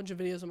a bunch of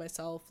videos of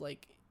myself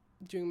like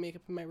doing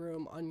makeup in my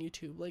room on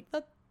YouTube. Like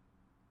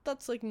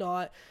that's like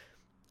not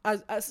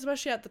as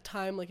especially at the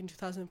time, like in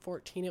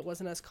 2014, it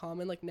wasn't as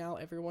common. Like now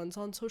everyone's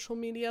on social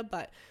media,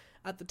 but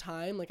at the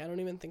time, like I don't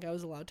even think I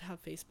was allowed to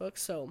have Facebook.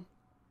 So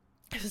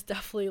it was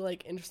definitely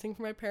like interesting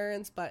for my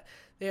parents, but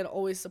they had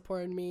always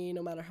supported me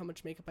no matter how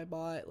much makeup I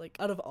bought, like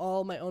out of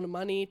all my own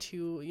money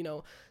to, you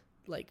know,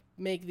 like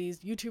make these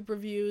YouTube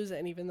reviews.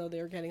 And even though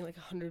they were getting like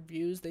 100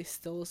 views, they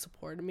still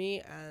supported me,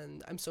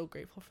 and I'm so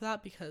grateful for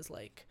that, because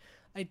like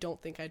I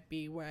don't think I'd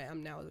be where I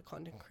am now as a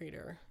content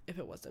creator if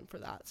it wasn't for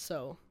that.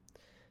 So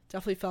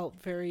definitely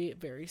felt very,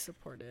 very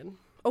supported.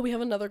 Oh, we have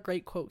another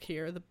great quote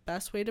here. The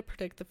best way to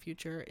predict the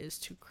future is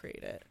to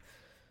create it.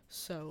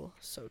 So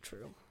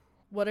true.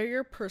 What are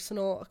your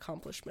personal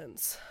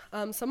accomplishments?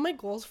 Some of my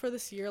goals for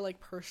this year, like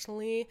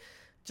personally,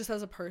 just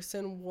as a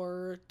person,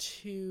 were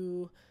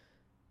to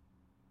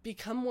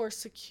become more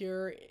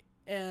secure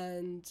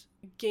and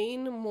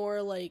gain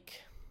more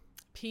like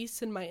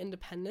peace in my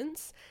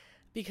independence.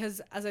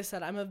 Because as I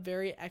said, I'm a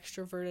very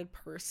extroverted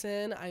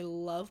person. I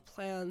love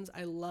plans.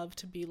 I love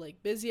to be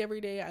like busy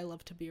every day. I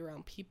love to be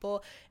around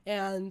people.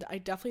 And I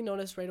definitely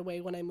noticed right away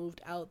when I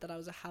moved out that I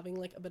was having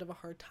like a bit of a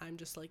hard time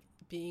just like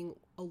being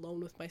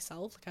alone with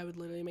myself. Like I would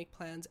literally make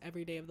plans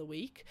every day of the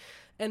week.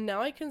 And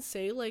now I can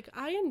say like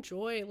I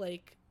enjoy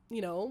like,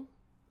 you know,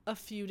 a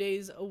few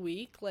days a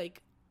week,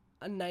 like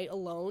a night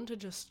alone to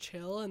just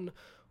chill and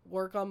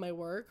work on my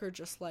work, or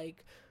just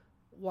like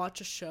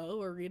watch a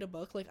show or read a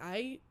book. Like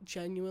I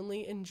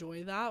genuinely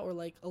enjoy that. Or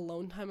like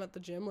alone time at the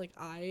gym, like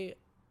I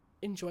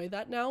enjoy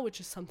that now,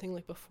 which is something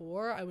like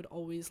before I would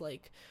always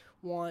like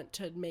want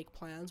to make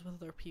plans with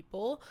other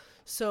people.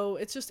 So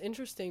it's just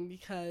interesting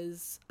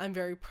because I'm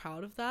very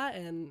proud of that,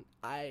 and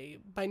I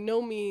by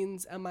no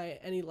means am I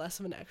any less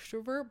of an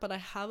extrovert, but I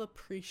have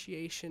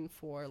appreciation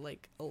for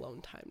like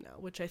alone time now,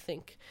 which I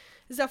think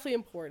is definitely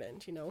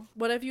important, you know.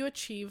 What have you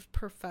achieved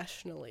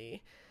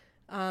professionally?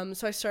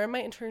 So I started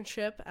my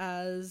internship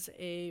as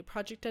a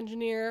project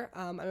engineer.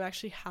 I'm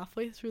actually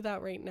halfway through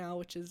that right now,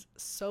 which is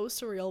so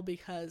surreal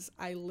because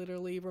I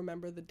literally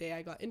remember the day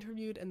I got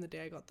interviewed and the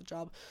day I got the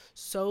job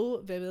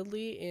so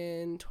vividly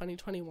in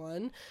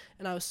 2021.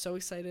 And I was so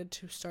excited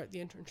to start the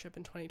internship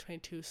in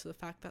 2022. So the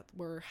fact that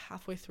we're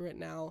halfway through it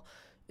now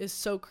is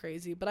so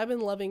crazy. But I've been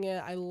loving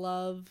it. I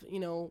love, you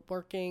know,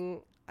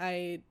 working.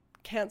 I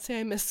can't say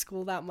I miss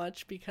school that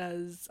much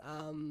because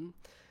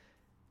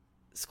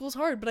school's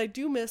hard, but I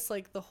do miss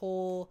like the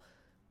whole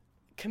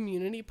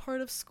community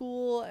part of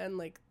school and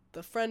like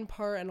the friend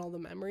part and all the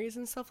memories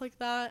and stuff like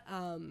that.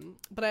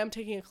 But I am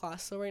taking a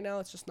class, so right now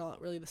it's just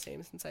not really the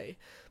same since I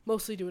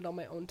mostly do it on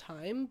my own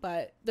time.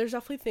 But there's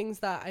definitely things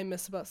that I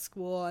miss about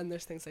school, and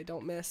there's things I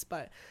don't miss.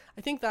 But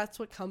I think that's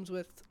what comes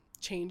with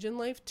change in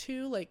life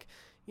too. Like,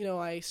 you know,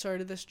 I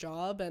started this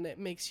job and it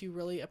makes you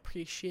really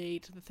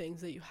appreciate the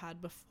things that you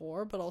had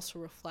before, but also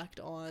reflect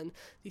on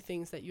the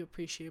things that you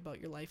appreciate about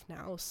your life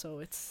now. So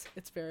it's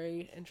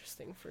very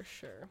interesting for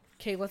sure.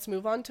 Okay, let's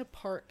move on to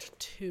part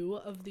 2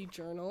 of the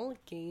journal,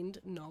 gained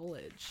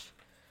knowledge.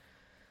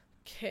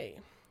 Okay,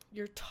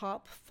 your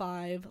top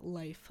 5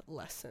 life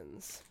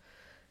lessons.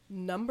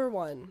 Number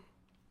 1,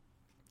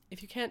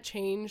 if you can't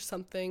change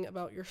something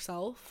about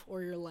yourself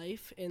or your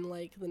life in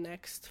like the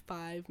next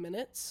 5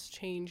 minutes,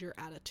 change your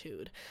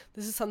attitude.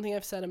 This is something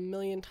I've said a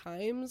million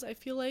times, I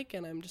feel like,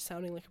 and I'm just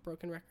sounding like a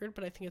broken record,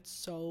 but I think it's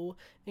so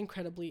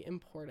incredibly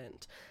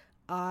important.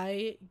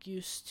 I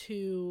used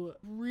to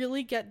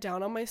really get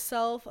down on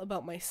myself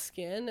about my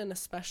skin, and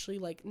especially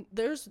like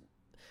there's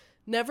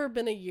never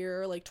been a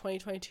year like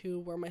 2022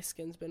 where my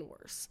skin's been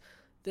worse.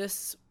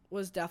 This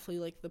was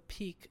definitely like the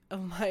peak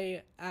of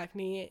my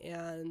acne,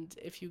 and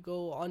if you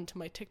go onto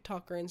my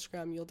TikTok or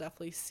Instagram, you'll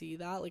definitely see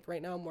that. Like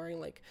right now I'm wearing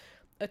like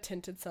a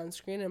tinted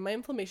sunscreen, and my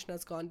inflammation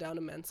has gone down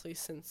immensely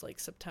since like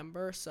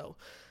September. So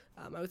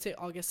I would say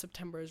August,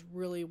 September is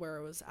really where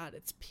it was at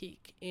its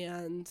peak.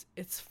 And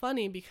it's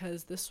funny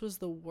because this was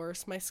the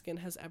worst my skin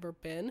has ever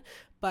been,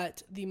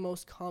 but the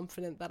most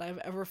confident that I've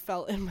ever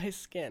felt in my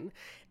skin.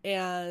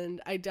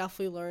 And I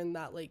definitely learned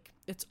that like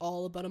it's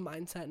all about a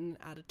mindset and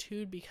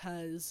attitude,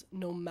 because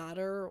no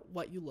matter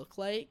what you look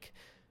like,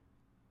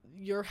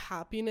 your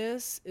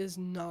happiness is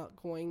not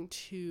going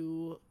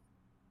to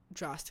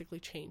drastically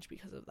change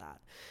because of that.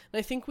 And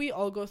I think we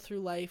all go through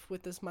life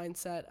with this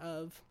mindset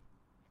of,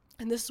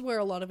 and this is where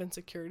a lot of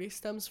insecurity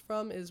stems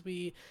from, is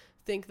we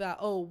think that,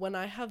 oh, when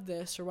I have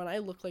this, or when I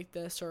look like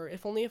this, or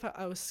if only if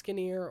I was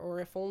skinnier,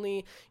 or if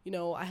only, you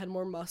know, I had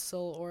more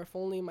muscle, or if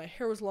only my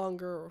hair was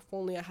longer, or if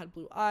only I had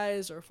blue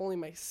eyes, or if only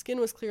my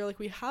skin was clear. Like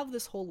we have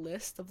this whole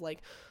list of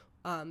like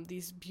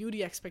these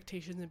beauty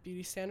expectations and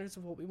beauty standards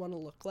of what we want to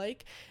look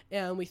like,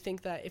 and we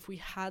think that if we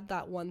had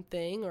that one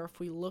thing, or if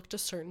we looked a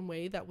certain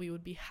way, that we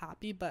would be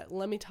happy. But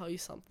let me tell you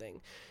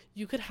something,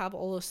 you could have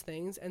all those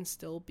things and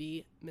still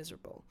be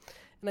miserable.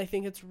 And I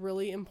think it's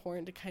really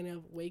important to kind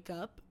of wake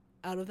up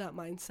out of that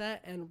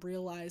mindset and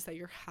realize that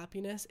your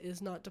happiness is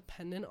not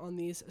dependent on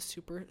these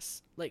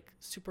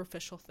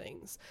superficial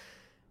things.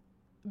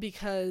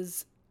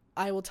 Because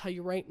I will tell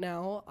you right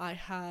now, I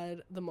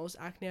had the most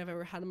acne I've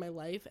ever had in my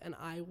life, and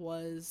I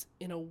was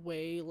in a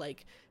way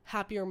like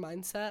happier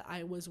mindset.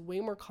 I was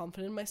way more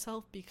confident in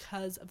myself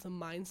because of the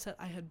mindset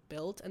I had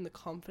built and the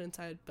confidence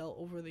I had built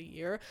over the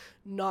year,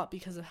 not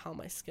because of how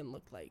my skin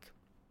looked like.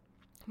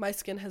 My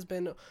skin has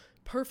been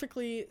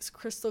perfectly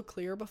crystal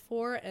clear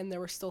before, and there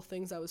were still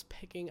things I was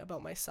picking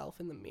about myself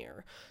in the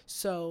mirror.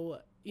 So,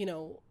 you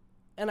know,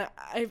 and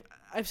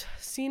I've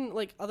seen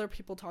like other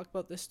people talk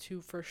about this too,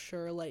 for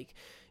sure. Like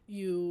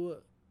you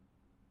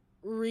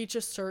reach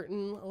a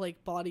certain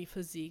like body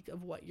physique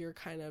of what you're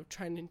kind of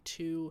trying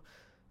to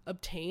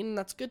obtain, and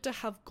that's good to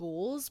have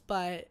goals,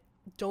 but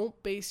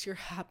don't base your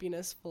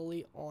happiness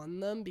fully on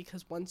them,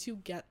 because once you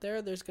get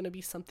there, there's going to be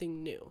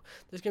something new.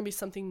 There's going to be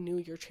something new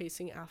you're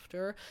chasing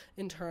after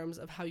in terms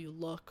of how you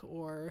look,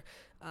 or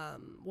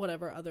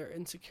whatever other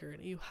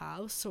insecurity you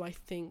have. So I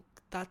think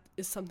that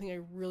is something I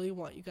really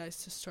want you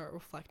guys to start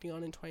reflecting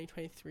on in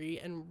 2023,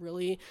 and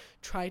really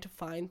try to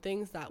find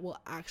things that will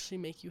actually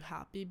make you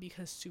happy,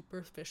 because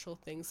superficial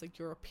things like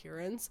your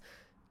appearance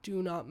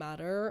do not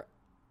matter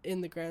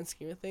in the grand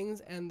scheme of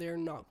things, and they're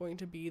not going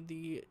to be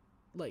the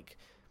like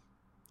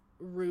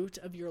root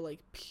of your like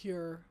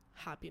pure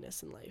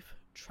happiness in life,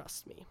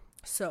 trust me.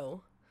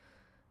 So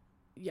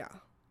yeah,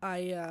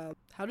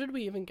 how did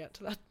we even get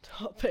to that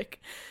topic?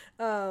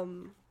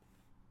 Oh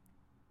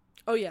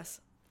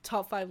yes,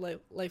 top 5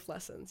 life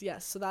lessons.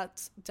 Yes, so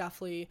that's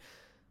definitely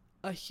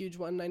a huge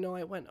one. I know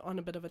I went on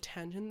a bit of a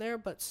tangent there,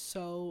 but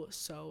so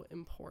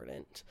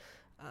important.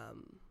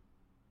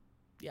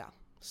 Yeah,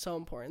 so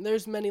important.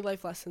 There's many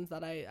life lessons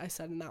that I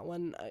said in that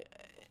one,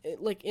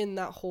 like in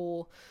that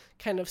whole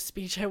kind of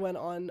speech I went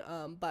on,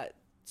 but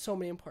so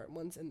many important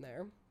ones in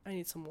there. I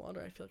need some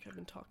water. I feel like I've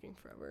been talking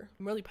forever.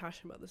 I'm really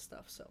passionate about this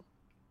stuff, so,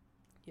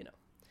 you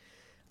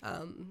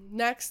know.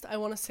 Next, I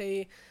want to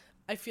say,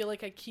 I feel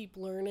like I keep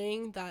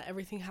learning that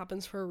everything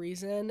happens for a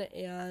reason,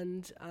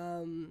 and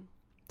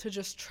to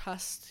just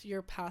trust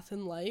your path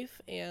in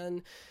life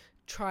and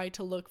try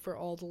to look for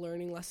all the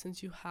learning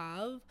lessons you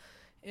have.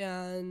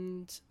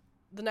 And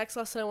the next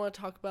lesson I want to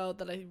talk about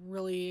that I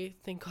really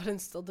think got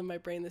instilled in my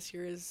brain this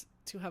year is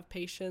to have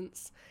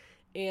patience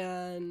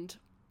and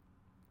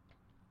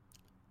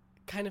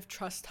kind of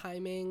trust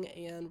timing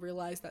and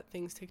realize that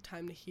things take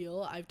time to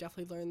heal. I've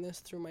definitely learned this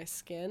through my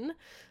skin.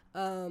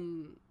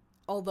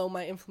 Although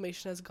my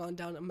inflammation has gone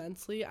down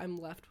immensely,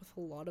 I'm left with a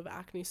lot of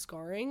acne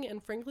scarring,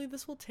 and frankly,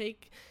 this will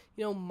take,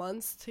 you know,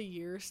 months to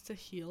years to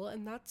heal,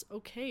 and that's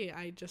okay.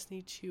 I just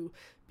need to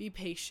be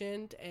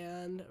patient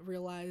and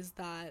realize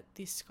that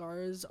these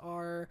scars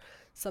are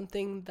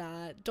something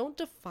that don't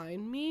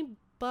define me,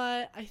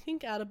 but I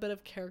think add a bit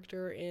of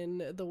character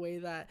in the way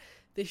that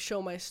they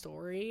show my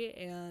story,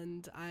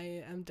 and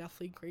I am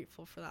definitely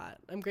grateful for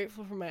that. I'm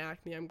grateful for my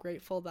acne. I'm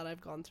grateful that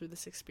I've gone through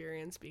this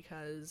experience,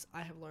 because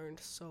I have learned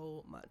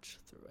so much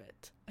through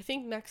it. I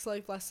think next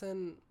life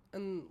lesson,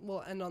 and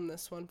we'll end on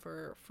this one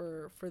for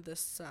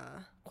this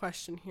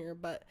question here,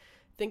 but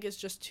I think it's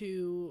just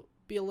to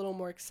be a little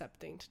more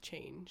accepting to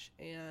change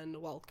and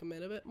welcome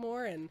it a bit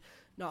more, and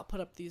not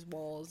put up these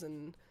walls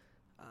and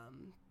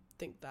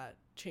think that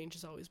change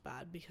is always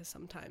bad, because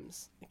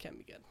sometimes it can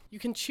be good. You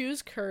can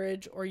choose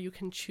courage or you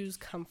can choose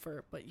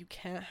comfort, but you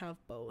can't have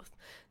both.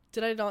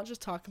 Did I not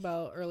just talk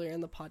about earlier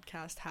in the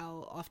podcast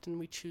how often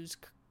we choose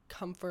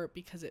comfort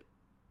because it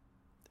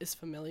is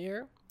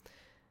familiar?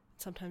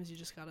 Sometimes you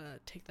just gotta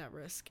take that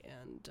risk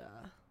and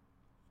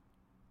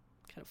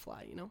kind of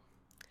fly,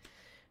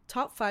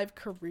 Top 5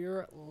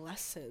 career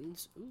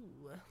lessons.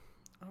 Ooh,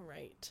 all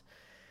right.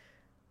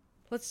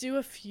 Let's do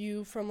a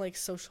few from like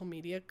social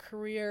media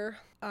career.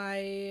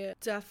 I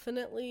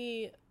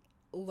definitely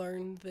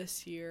learned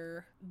this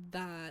year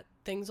that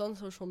things on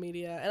social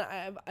media,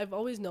 and I've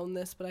always known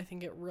this, but I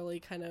think it really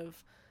kind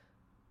of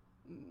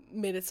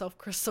made itself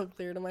crystal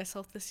clear to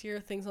myself this year.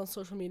 Things on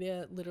social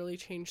media literally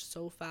change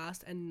so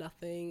fast, and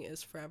nothing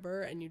is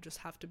forever, and you just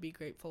have to be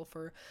grateful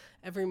for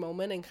every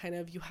moment, and kind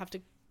of you have to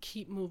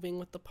keep moving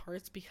with the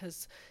parts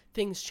because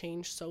things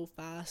change so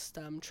fast.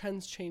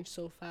 Trends change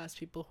so fast,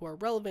 people who are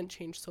relevant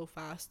change so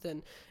fast,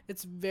 and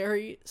it's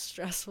very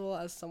stressful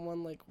as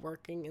someone like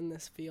working in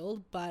this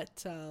field,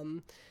 but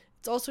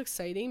it's also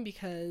exciting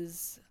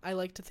because I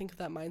like to think of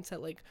that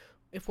mindset like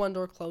if one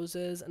door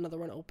closes, another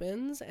one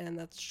opens, and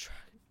that's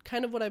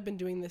kind of what I've been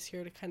doing this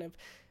year to kind of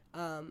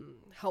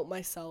help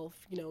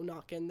myself,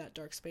 not get in that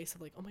dark space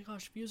of like, oh my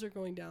gosh, views are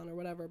going down or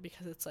whatever,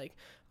 because it's like,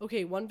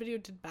 okay, one video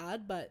did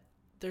bad, but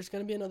there's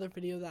going to be another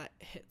video that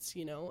hits,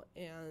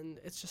 and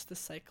it's just this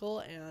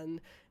cycle,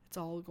 and it's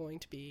all going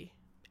to be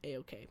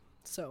a-okay.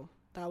 So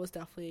that was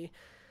definitely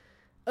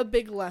a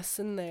big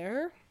lesson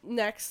there.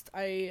 Next,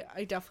 I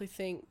definitely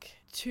think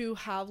to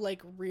have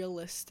like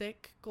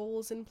realistic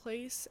goals in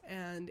place,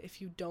 and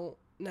if you don't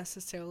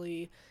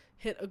necessarily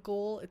hit a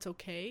goal, it's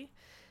okay.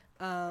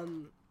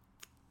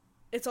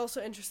 It's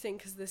also interesting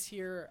because this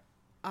year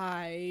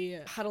I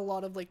had a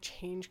lot of like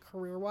change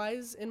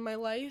career-wise in my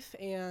life,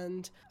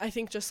 and I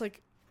think just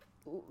like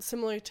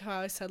similar to how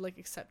I said, like,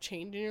 accept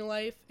change in your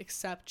life,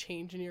 accept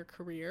change in your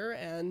career,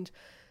 and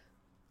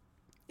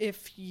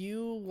if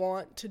you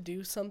want to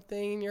do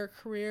something in your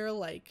career,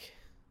 like,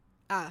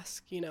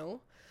 ask,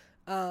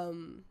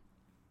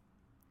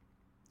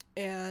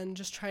 and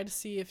just try to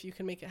see if you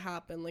can make it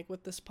happen. Like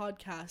with this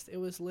podcast, it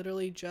was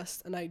literally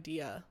just an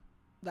idea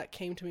that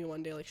came to me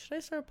one day, like, should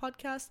I start a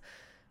podcast?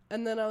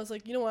 And then I was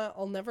like, you know what,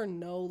 I'll never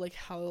know like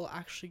how it'll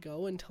actually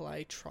go until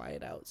I try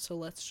it out. So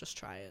let's just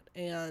try it.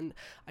 And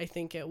I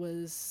think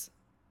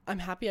I'm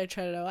happy I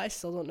tried it out. I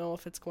still don't know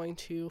if it's going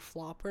to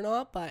flop or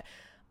not, but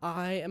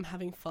I am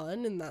having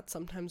fun, and that's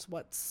sometimes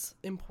what's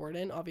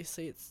important.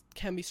 Obviously, it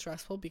can be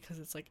stressful because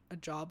it's like a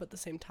job at the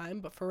same time,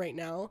 but for right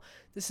now,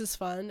 this is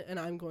fun, and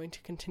I'm going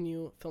to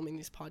continue filming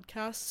these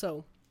podcasts.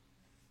 So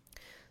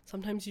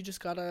sometimes you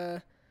just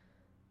gotta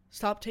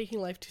stop taking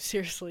life too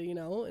seriously,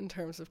 in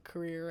terms of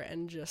career,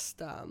 and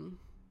just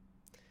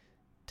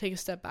take a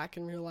step back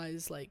and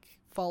realize, like,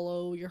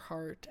 follow your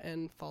heart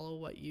and follow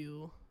what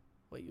you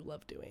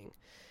love doing.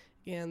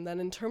 And then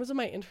in terms of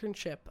my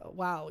internship,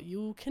 wow,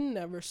 you can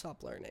never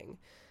stop learning.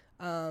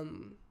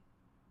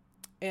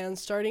 And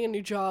starting a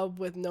new job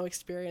with no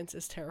experience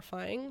is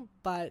terrifying,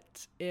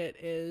 but it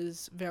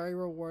is very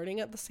rewarding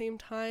at the same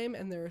time,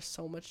 and there is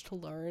so much to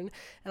learn,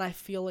 and I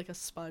feel like a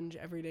sponge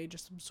every day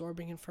just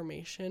absorbing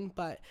information,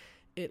 but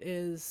it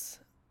is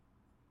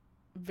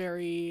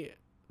very,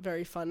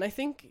 very fun. I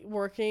think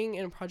working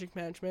in project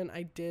management,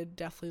 I did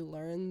definitely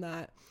learn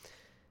that,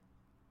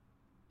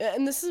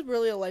 and this is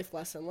really a life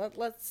lesson.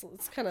 Let's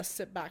kind of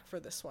sit back for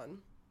this one.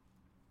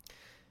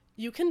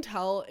 You can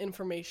tell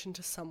information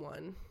to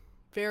someone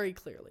very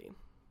clearly,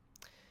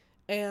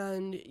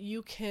 and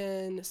you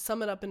can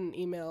sum it up in an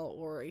email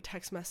or a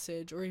text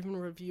message, or even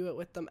review it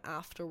with them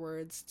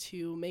afterwards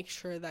to make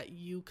sure that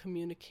you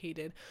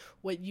communicated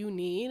what you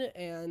need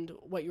and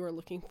what you are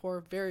looking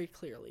for very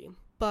clearly.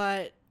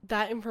 But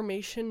that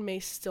information may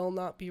still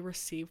not be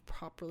received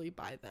properly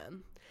by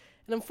them,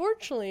 and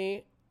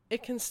unfortunately,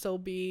 it can still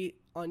be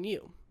on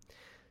you.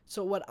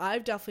 So what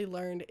I've definitely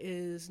learned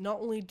is not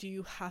only do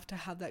you have to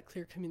have that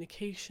clear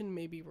communication,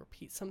 maybe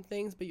repeat some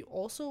things, but you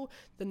also,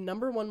 the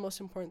number one most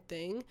important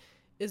thing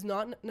is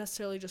not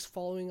necessarily just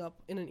following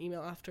up in an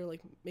email after, like,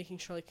 making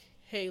sure, like,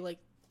 hey, like,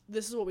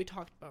 this is what we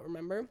talked about,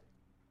 remember?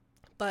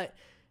 But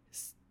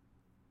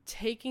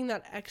taking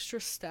that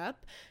extra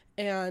step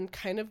and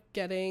kind of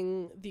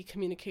getting the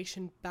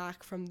communication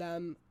back from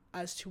them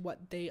as to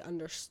what they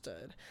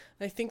understood.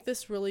 And I think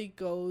this really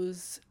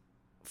goes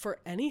for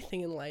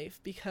anything in life,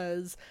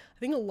 because I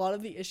think a lot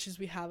of the issues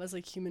we have as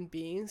like human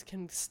beings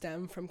can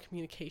stem from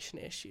communication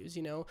issues.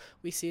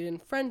 We see it in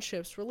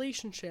friendships,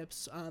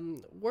 relationships,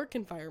 work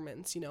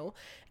environments,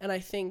 and I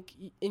think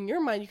in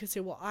your mind you could say,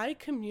 well, I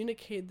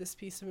communicated this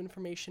piece of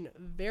information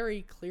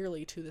very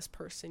clearly to this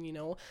person,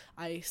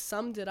 I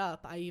summed it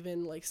up, I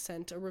even like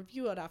sent a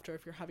review out after.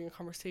 If you're having a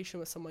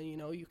conversation with someone,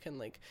 you can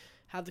like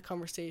have the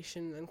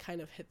conversation and kind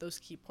of hit those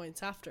key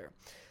points after.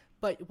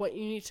 But what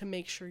you need to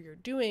make sure you're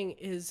doing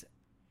is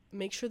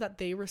make sure that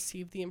they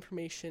receive the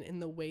information in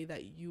the way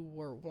that you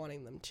were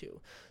wanting them to.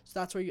 So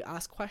that's where you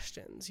ask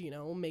questions,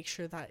 make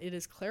sure that it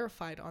is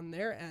clarified on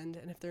their end.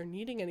 And if they're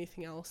needing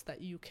anything else,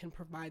 that you can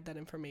provide that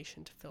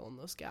information to fill in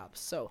those gaps.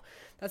 So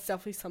that's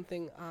definitely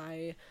something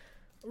I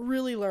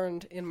really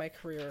learned in my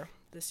career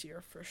this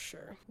year for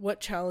sure. What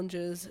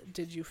challenges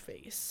did you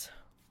face?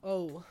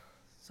 Oh,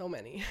 so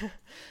many.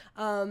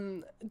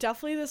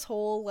 Definitely this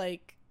whole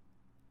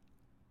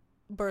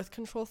birth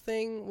control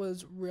thing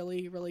was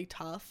really, really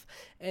tough,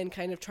 and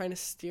kind of trying to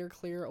steer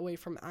clear away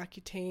from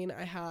Accutane.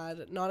 I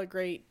had not a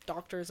great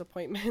doctor's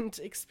appointment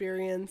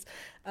experience.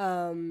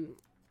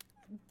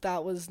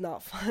 That was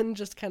not fun,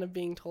 just kind of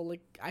being told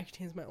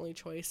Accutane is my only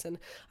choice, and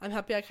I'm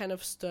happy I kind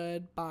of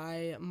stood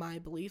by my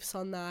beliefs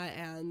on that,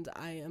 and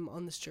I am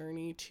on this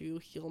journey to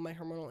heal my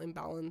hormonal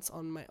imbalance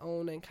on my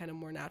own and kind of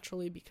more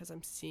naturally, because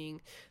I'm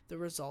seeing the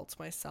results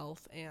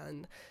myself.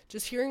 And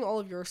just hearing all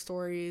of your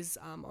stories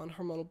on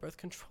hormonal birth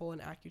control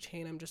and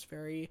Accutane, I'm just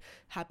very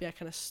happy I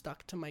kind of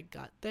stuck to my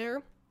gut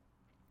there.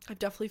 I've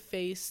definitely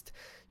faced,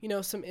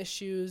 some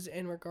issues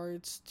in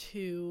regards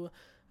to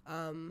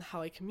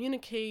how I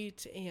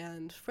communicate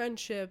and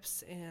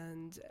friendships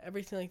and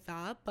everything like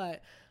that.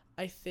 But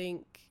I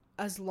think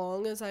as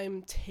long as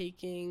I'm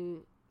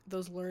taking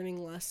those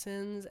learning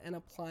lessons and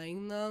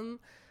applying them,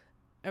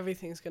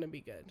 everything's going to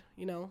be good,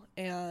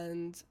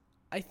 And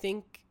I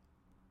think,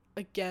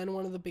 again,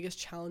 one of the biggest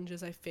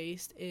challenges I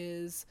faced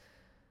is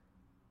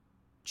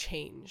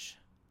change,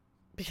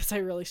 because I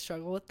really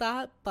struggle with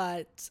that,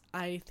 but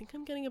I think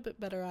I'm getting a bit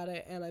better at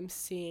it, and I'm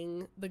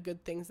seeing the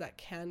good things that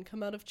can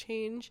come out of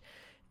change,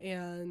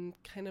 and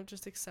kind of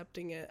just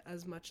accepting it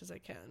as much as I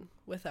can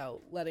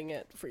without letting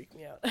it freak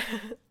me out.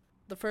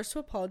 The first to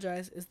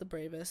apologize is the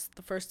bravest.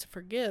 The first to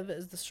forgive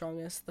is the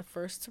strongest. The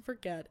first to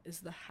forget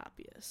is the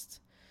happiest.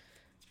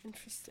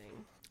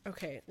 Interesting.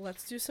 Okay,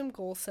 let's do some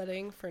goal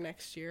setting for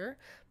next year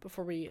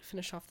before we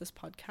finish off this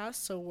podcast.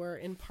 So we're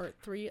in part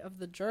 3 of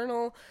the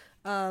journal.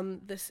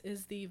 This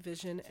is the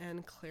vision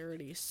and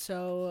clarity.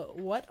 So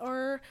what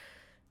are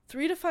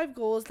 3 to 5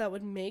 goals that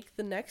would make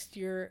the next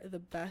year the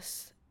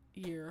best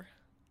year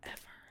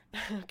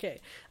ever?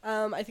 Okay.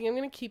 I think I'm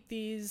going to keep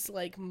these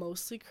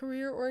mostly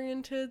career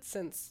oriented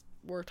since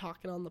we're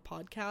talking on the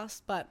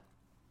podcast, but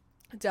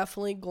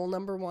definitely goal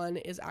number 1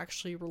 is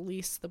actually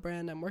release the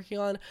brand I'm working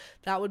on.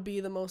 That would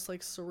be the most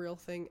surreal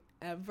thing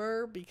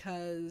ever,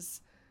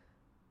 because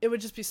it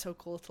would just be so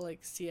cool to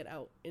see it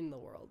out in the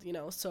world,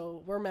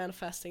 So we're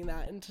manifesting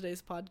that in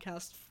today's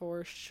podcast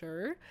for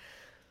sure.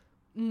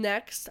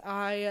 Next,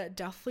 I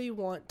definitely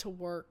want to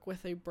work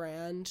with a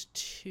brand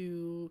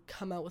to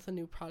come out with a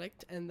new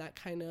product, and that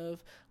kind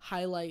of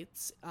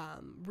highlights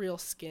real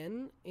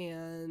skin,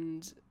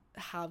 and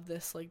have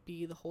this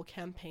be the whole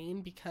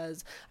campaign,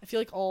 because I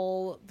feel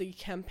all the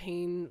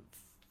campaign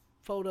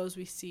photos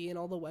we see and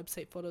all the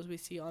website photos we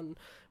see on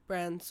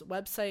brands'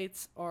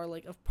 websites are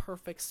of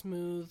perfect,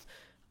 smooth,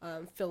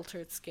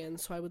 filtered skin.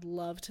 So I would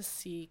love to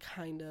see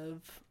kind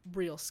of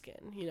real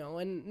skin,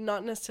 and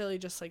not necessarily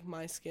just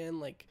my skin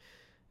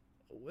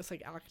with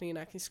acne and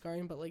acne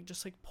scarring, but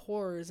just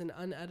pores and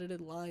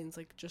unedited lines,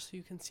 just so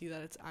you can see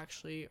that it's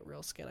actually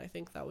real skin. I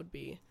think that would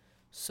be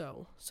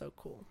so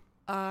cool.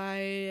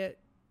 I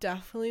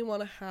definitely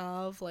want to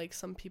have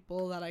some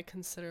people that I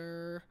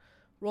consider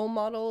role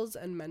models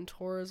and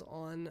mentors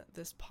on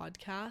this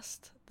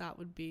podcast. That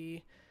would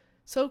be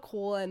so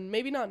cool, and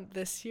maybe not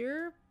this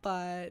year,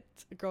 but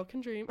a girl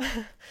can dream.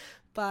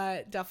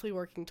 But definitely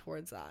working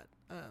towards that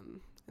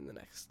in the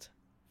next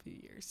few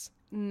years.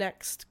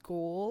 Next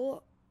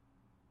goal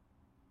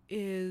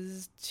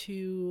is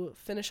to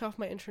finish off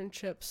my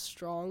internship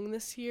strong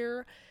this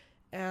year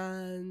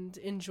and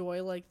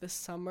enjoy the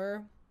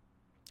summer,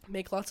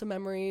 make lots of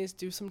memories,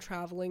 do some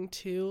traveling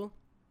too,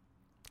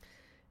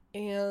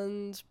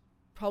 and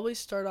probably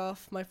start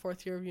off my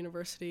 4th year of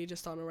university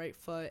just on a right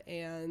foot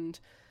and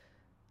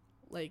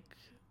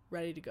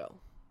ready to go.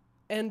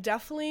 And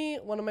definitely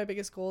one of my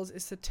biggest goals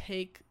is to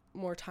take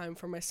more time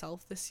for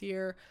myself this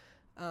year,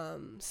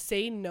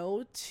 say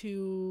no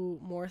to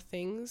more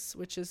things,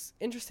 which is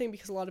interesting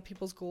because a lot of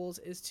people's goals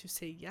is to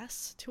say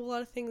yes to a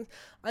lot of things.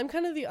 I'm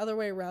kind of the other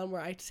way around,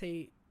 where I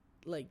say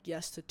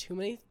yes to too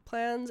many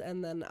plans,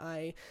 and then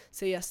I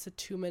say yes to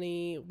too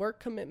many work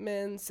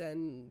commitments,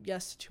 and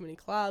yes to too many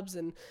collabs,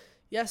 and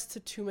yes to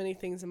too many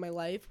things in my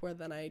life, where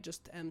then I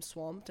just am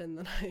swamped, and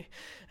then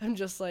I'm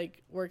just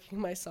working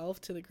myself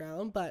to the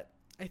ground. But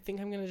I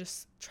think I'm going to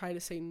just try to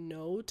say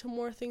no to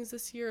more things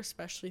this year,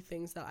 especially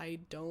things that I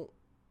don't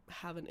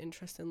have an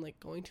interest in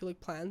going to,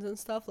 plans and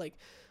stuff.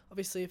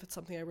 Obviously if it's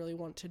something I really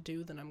want to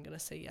do, then I'm gonna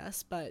say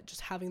yes, but just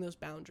having those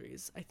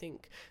boundaries, I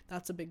think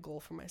that's a big goal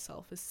for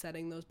myself, is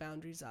setting those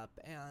boundaries up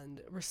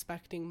and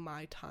respecting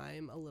my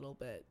time a little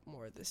bit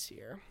more this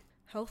year.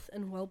 Health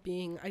and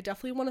well-being. I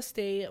definitely want to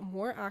stay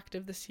more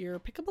active this year,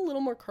 pick up a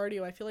little more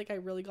cardio. I feel I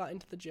really got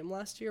into the gym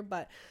last year,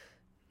 but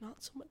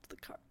not so much the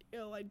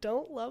cardio. I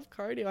don't love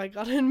cardio, I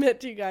gotta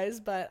admit to you guys,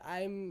 but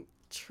I'm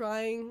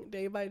trying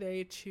day by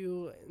day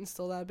to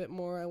instill that a bit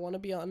more. I want to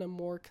be on a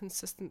more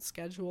consistent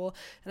schedule,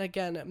 and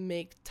again,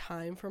 make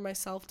time for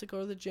myself to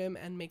go to the gym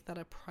and make that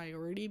a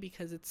priority,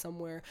 because it's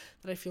somewhere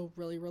that I feel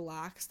really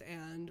relaxed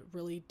and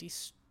really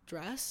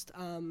de-stressed.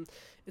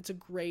 It's a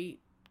great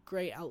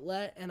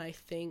outlet, and I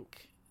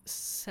think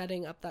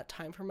setting up that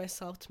time for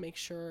myself to make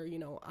sure,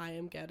 I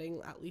am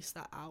getting at least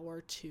that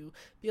hour to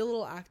be a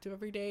little active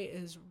every day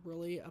is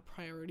really a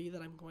priority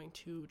that I'm going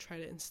to try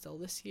to instill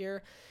this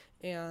year.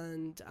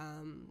 And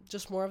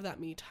just more of that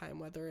me time,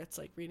 whether it's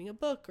like reading a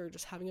book or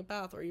just having a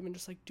bath, or even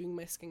just like doing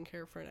my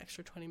skincare for an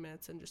extra 20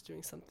 minutes and just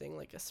doing something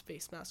like a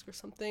face mask or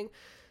something.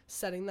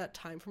 Setting that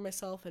time for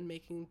myself and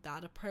making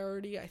that a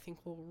priority, I think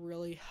will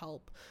really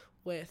help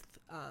with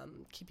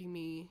keeping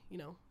me,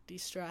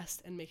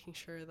 de-stressed and making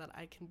sure that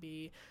I can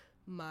be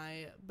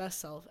my best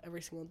self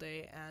every single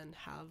day and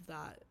have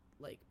that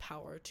like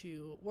power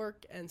to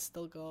work and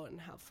still go out and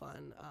have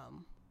fun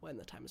when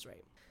the time is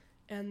right.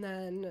 And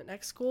then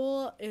next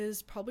goal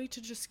is probably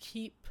to just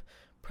keep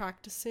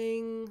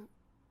practicing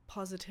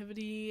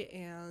positivity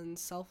and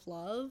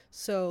self-love.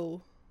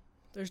 So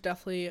there's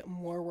definitely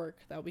more work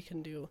that we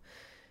can do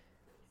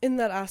in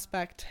that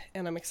aspect,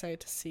 and I'm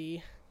excited to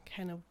see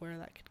kind of where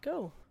that could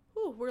go.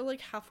 Ooh, we're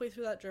like halfway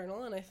through that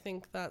journal, and I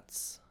think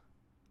that's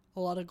a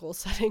lot of goal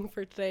setting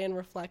for today and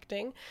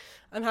reflecting.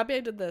 I'm happy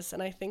I did this,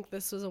 and I think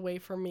this was a way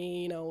for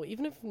me,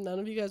 even if none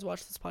of you guys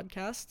watch this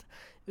podcast,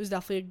 it was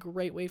definitely a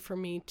great way for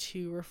me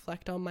to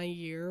reflect on my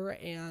year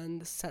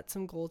and set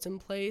some goals in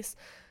place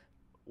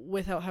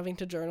without having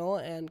to journal.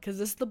 And because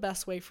this is the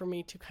best way for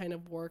me to kind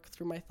of work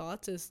through my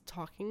thoughts, is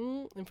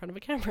talking in front of a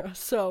camera.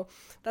 So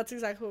that's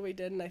exactly what we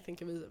did, and I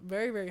think it was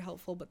very, very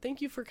helpful. But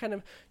thank you for kind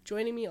of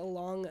joining me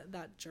along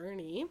that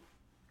journey.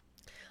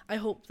 I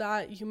hope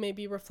that you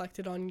maybe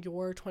reflected on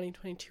your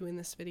 2022 in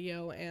this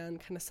video and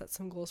kind of set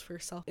some goals for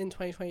yourself in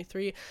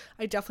 2023.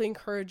 I definitely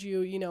encourage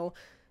you,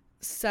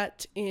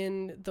 set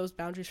in those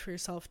boundaries for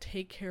yourself,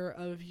 take care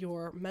of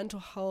your mental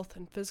health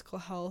and physical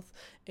health,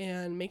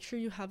 and make sure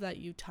you have that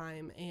you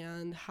time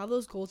and have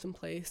those goals in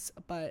place,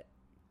 but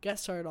get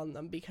started on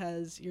them,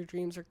 because your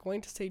dreams are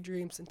going to stay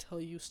dreams until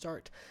you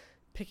start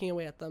picking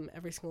away at them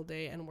every single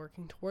day and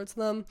working towards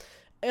them.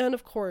 And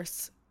of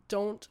course,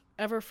 don't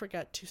ever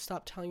forget to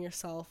stop telling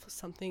yourself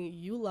something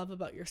you love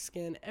about your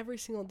skin every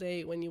single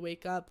day, when you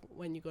wake up,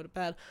 when you go to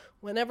bed,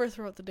 whenever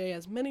throughout the day,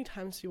 as many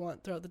times as you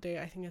want throughout the day.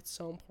 I think it's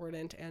so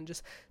important, and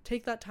just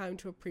take that time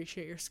to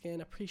appreciate your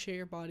skin, appreciate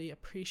your body,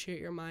 appreciate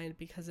your mind,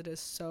 because it is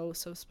so,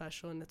 so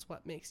special, and it's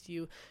what makes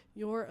you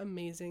your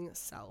amazing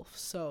self.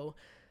 So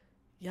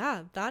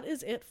yeah, that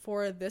is it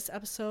for this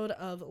episode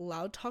of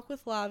Loud Talk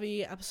with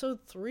Lavi, episode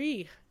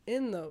 3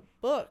 in the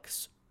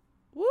books.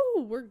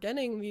 Woo, we're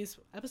getting these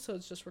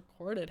episodes just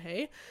recorded,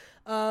 hey?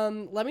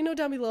 Let me know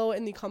down below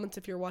in the comments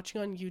if you're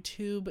watching on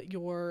YouTube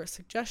your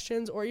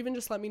suggestions, or even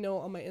just let me know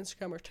on my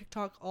Instagram or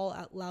TikTok, all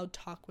at Loud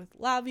Talk with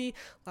Lavi.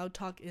 Loud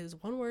Talk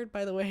is one word,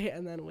 by the way,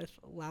 and then with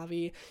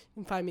Lavi. You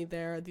can find me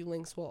there. The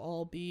links will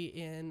all be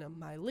in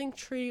my link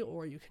tree,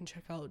 or you can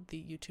check out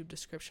the YouTube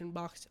description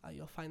box.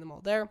 You'll find them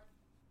all there.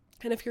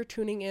 And if you're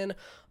tuning in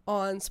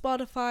on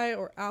Spotify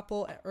or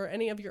Apple or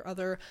any of your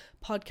other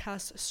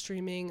podcast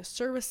streaming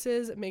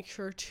services, make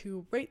sure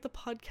to rate the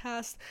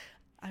podcast.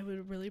 I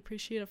would really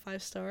appreciate a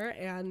 5-star,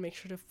 and make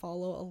sure to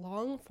follow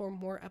along for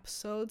more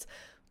episodes.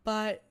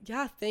 But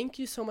yeah, thank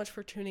you so much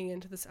for tuning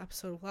into this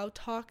episode of Loud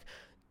Talk.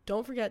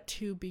 Don't forget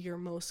to be your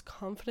most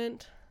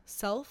confident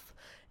self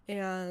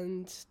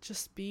and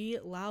just be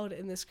loud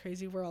in this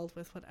crazy world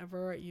with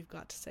whatever you've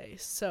got to say.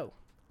 So,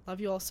 love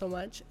you all so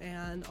much,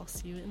 and I'll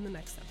see you in the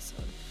next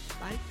episode.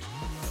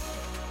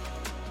 Bye.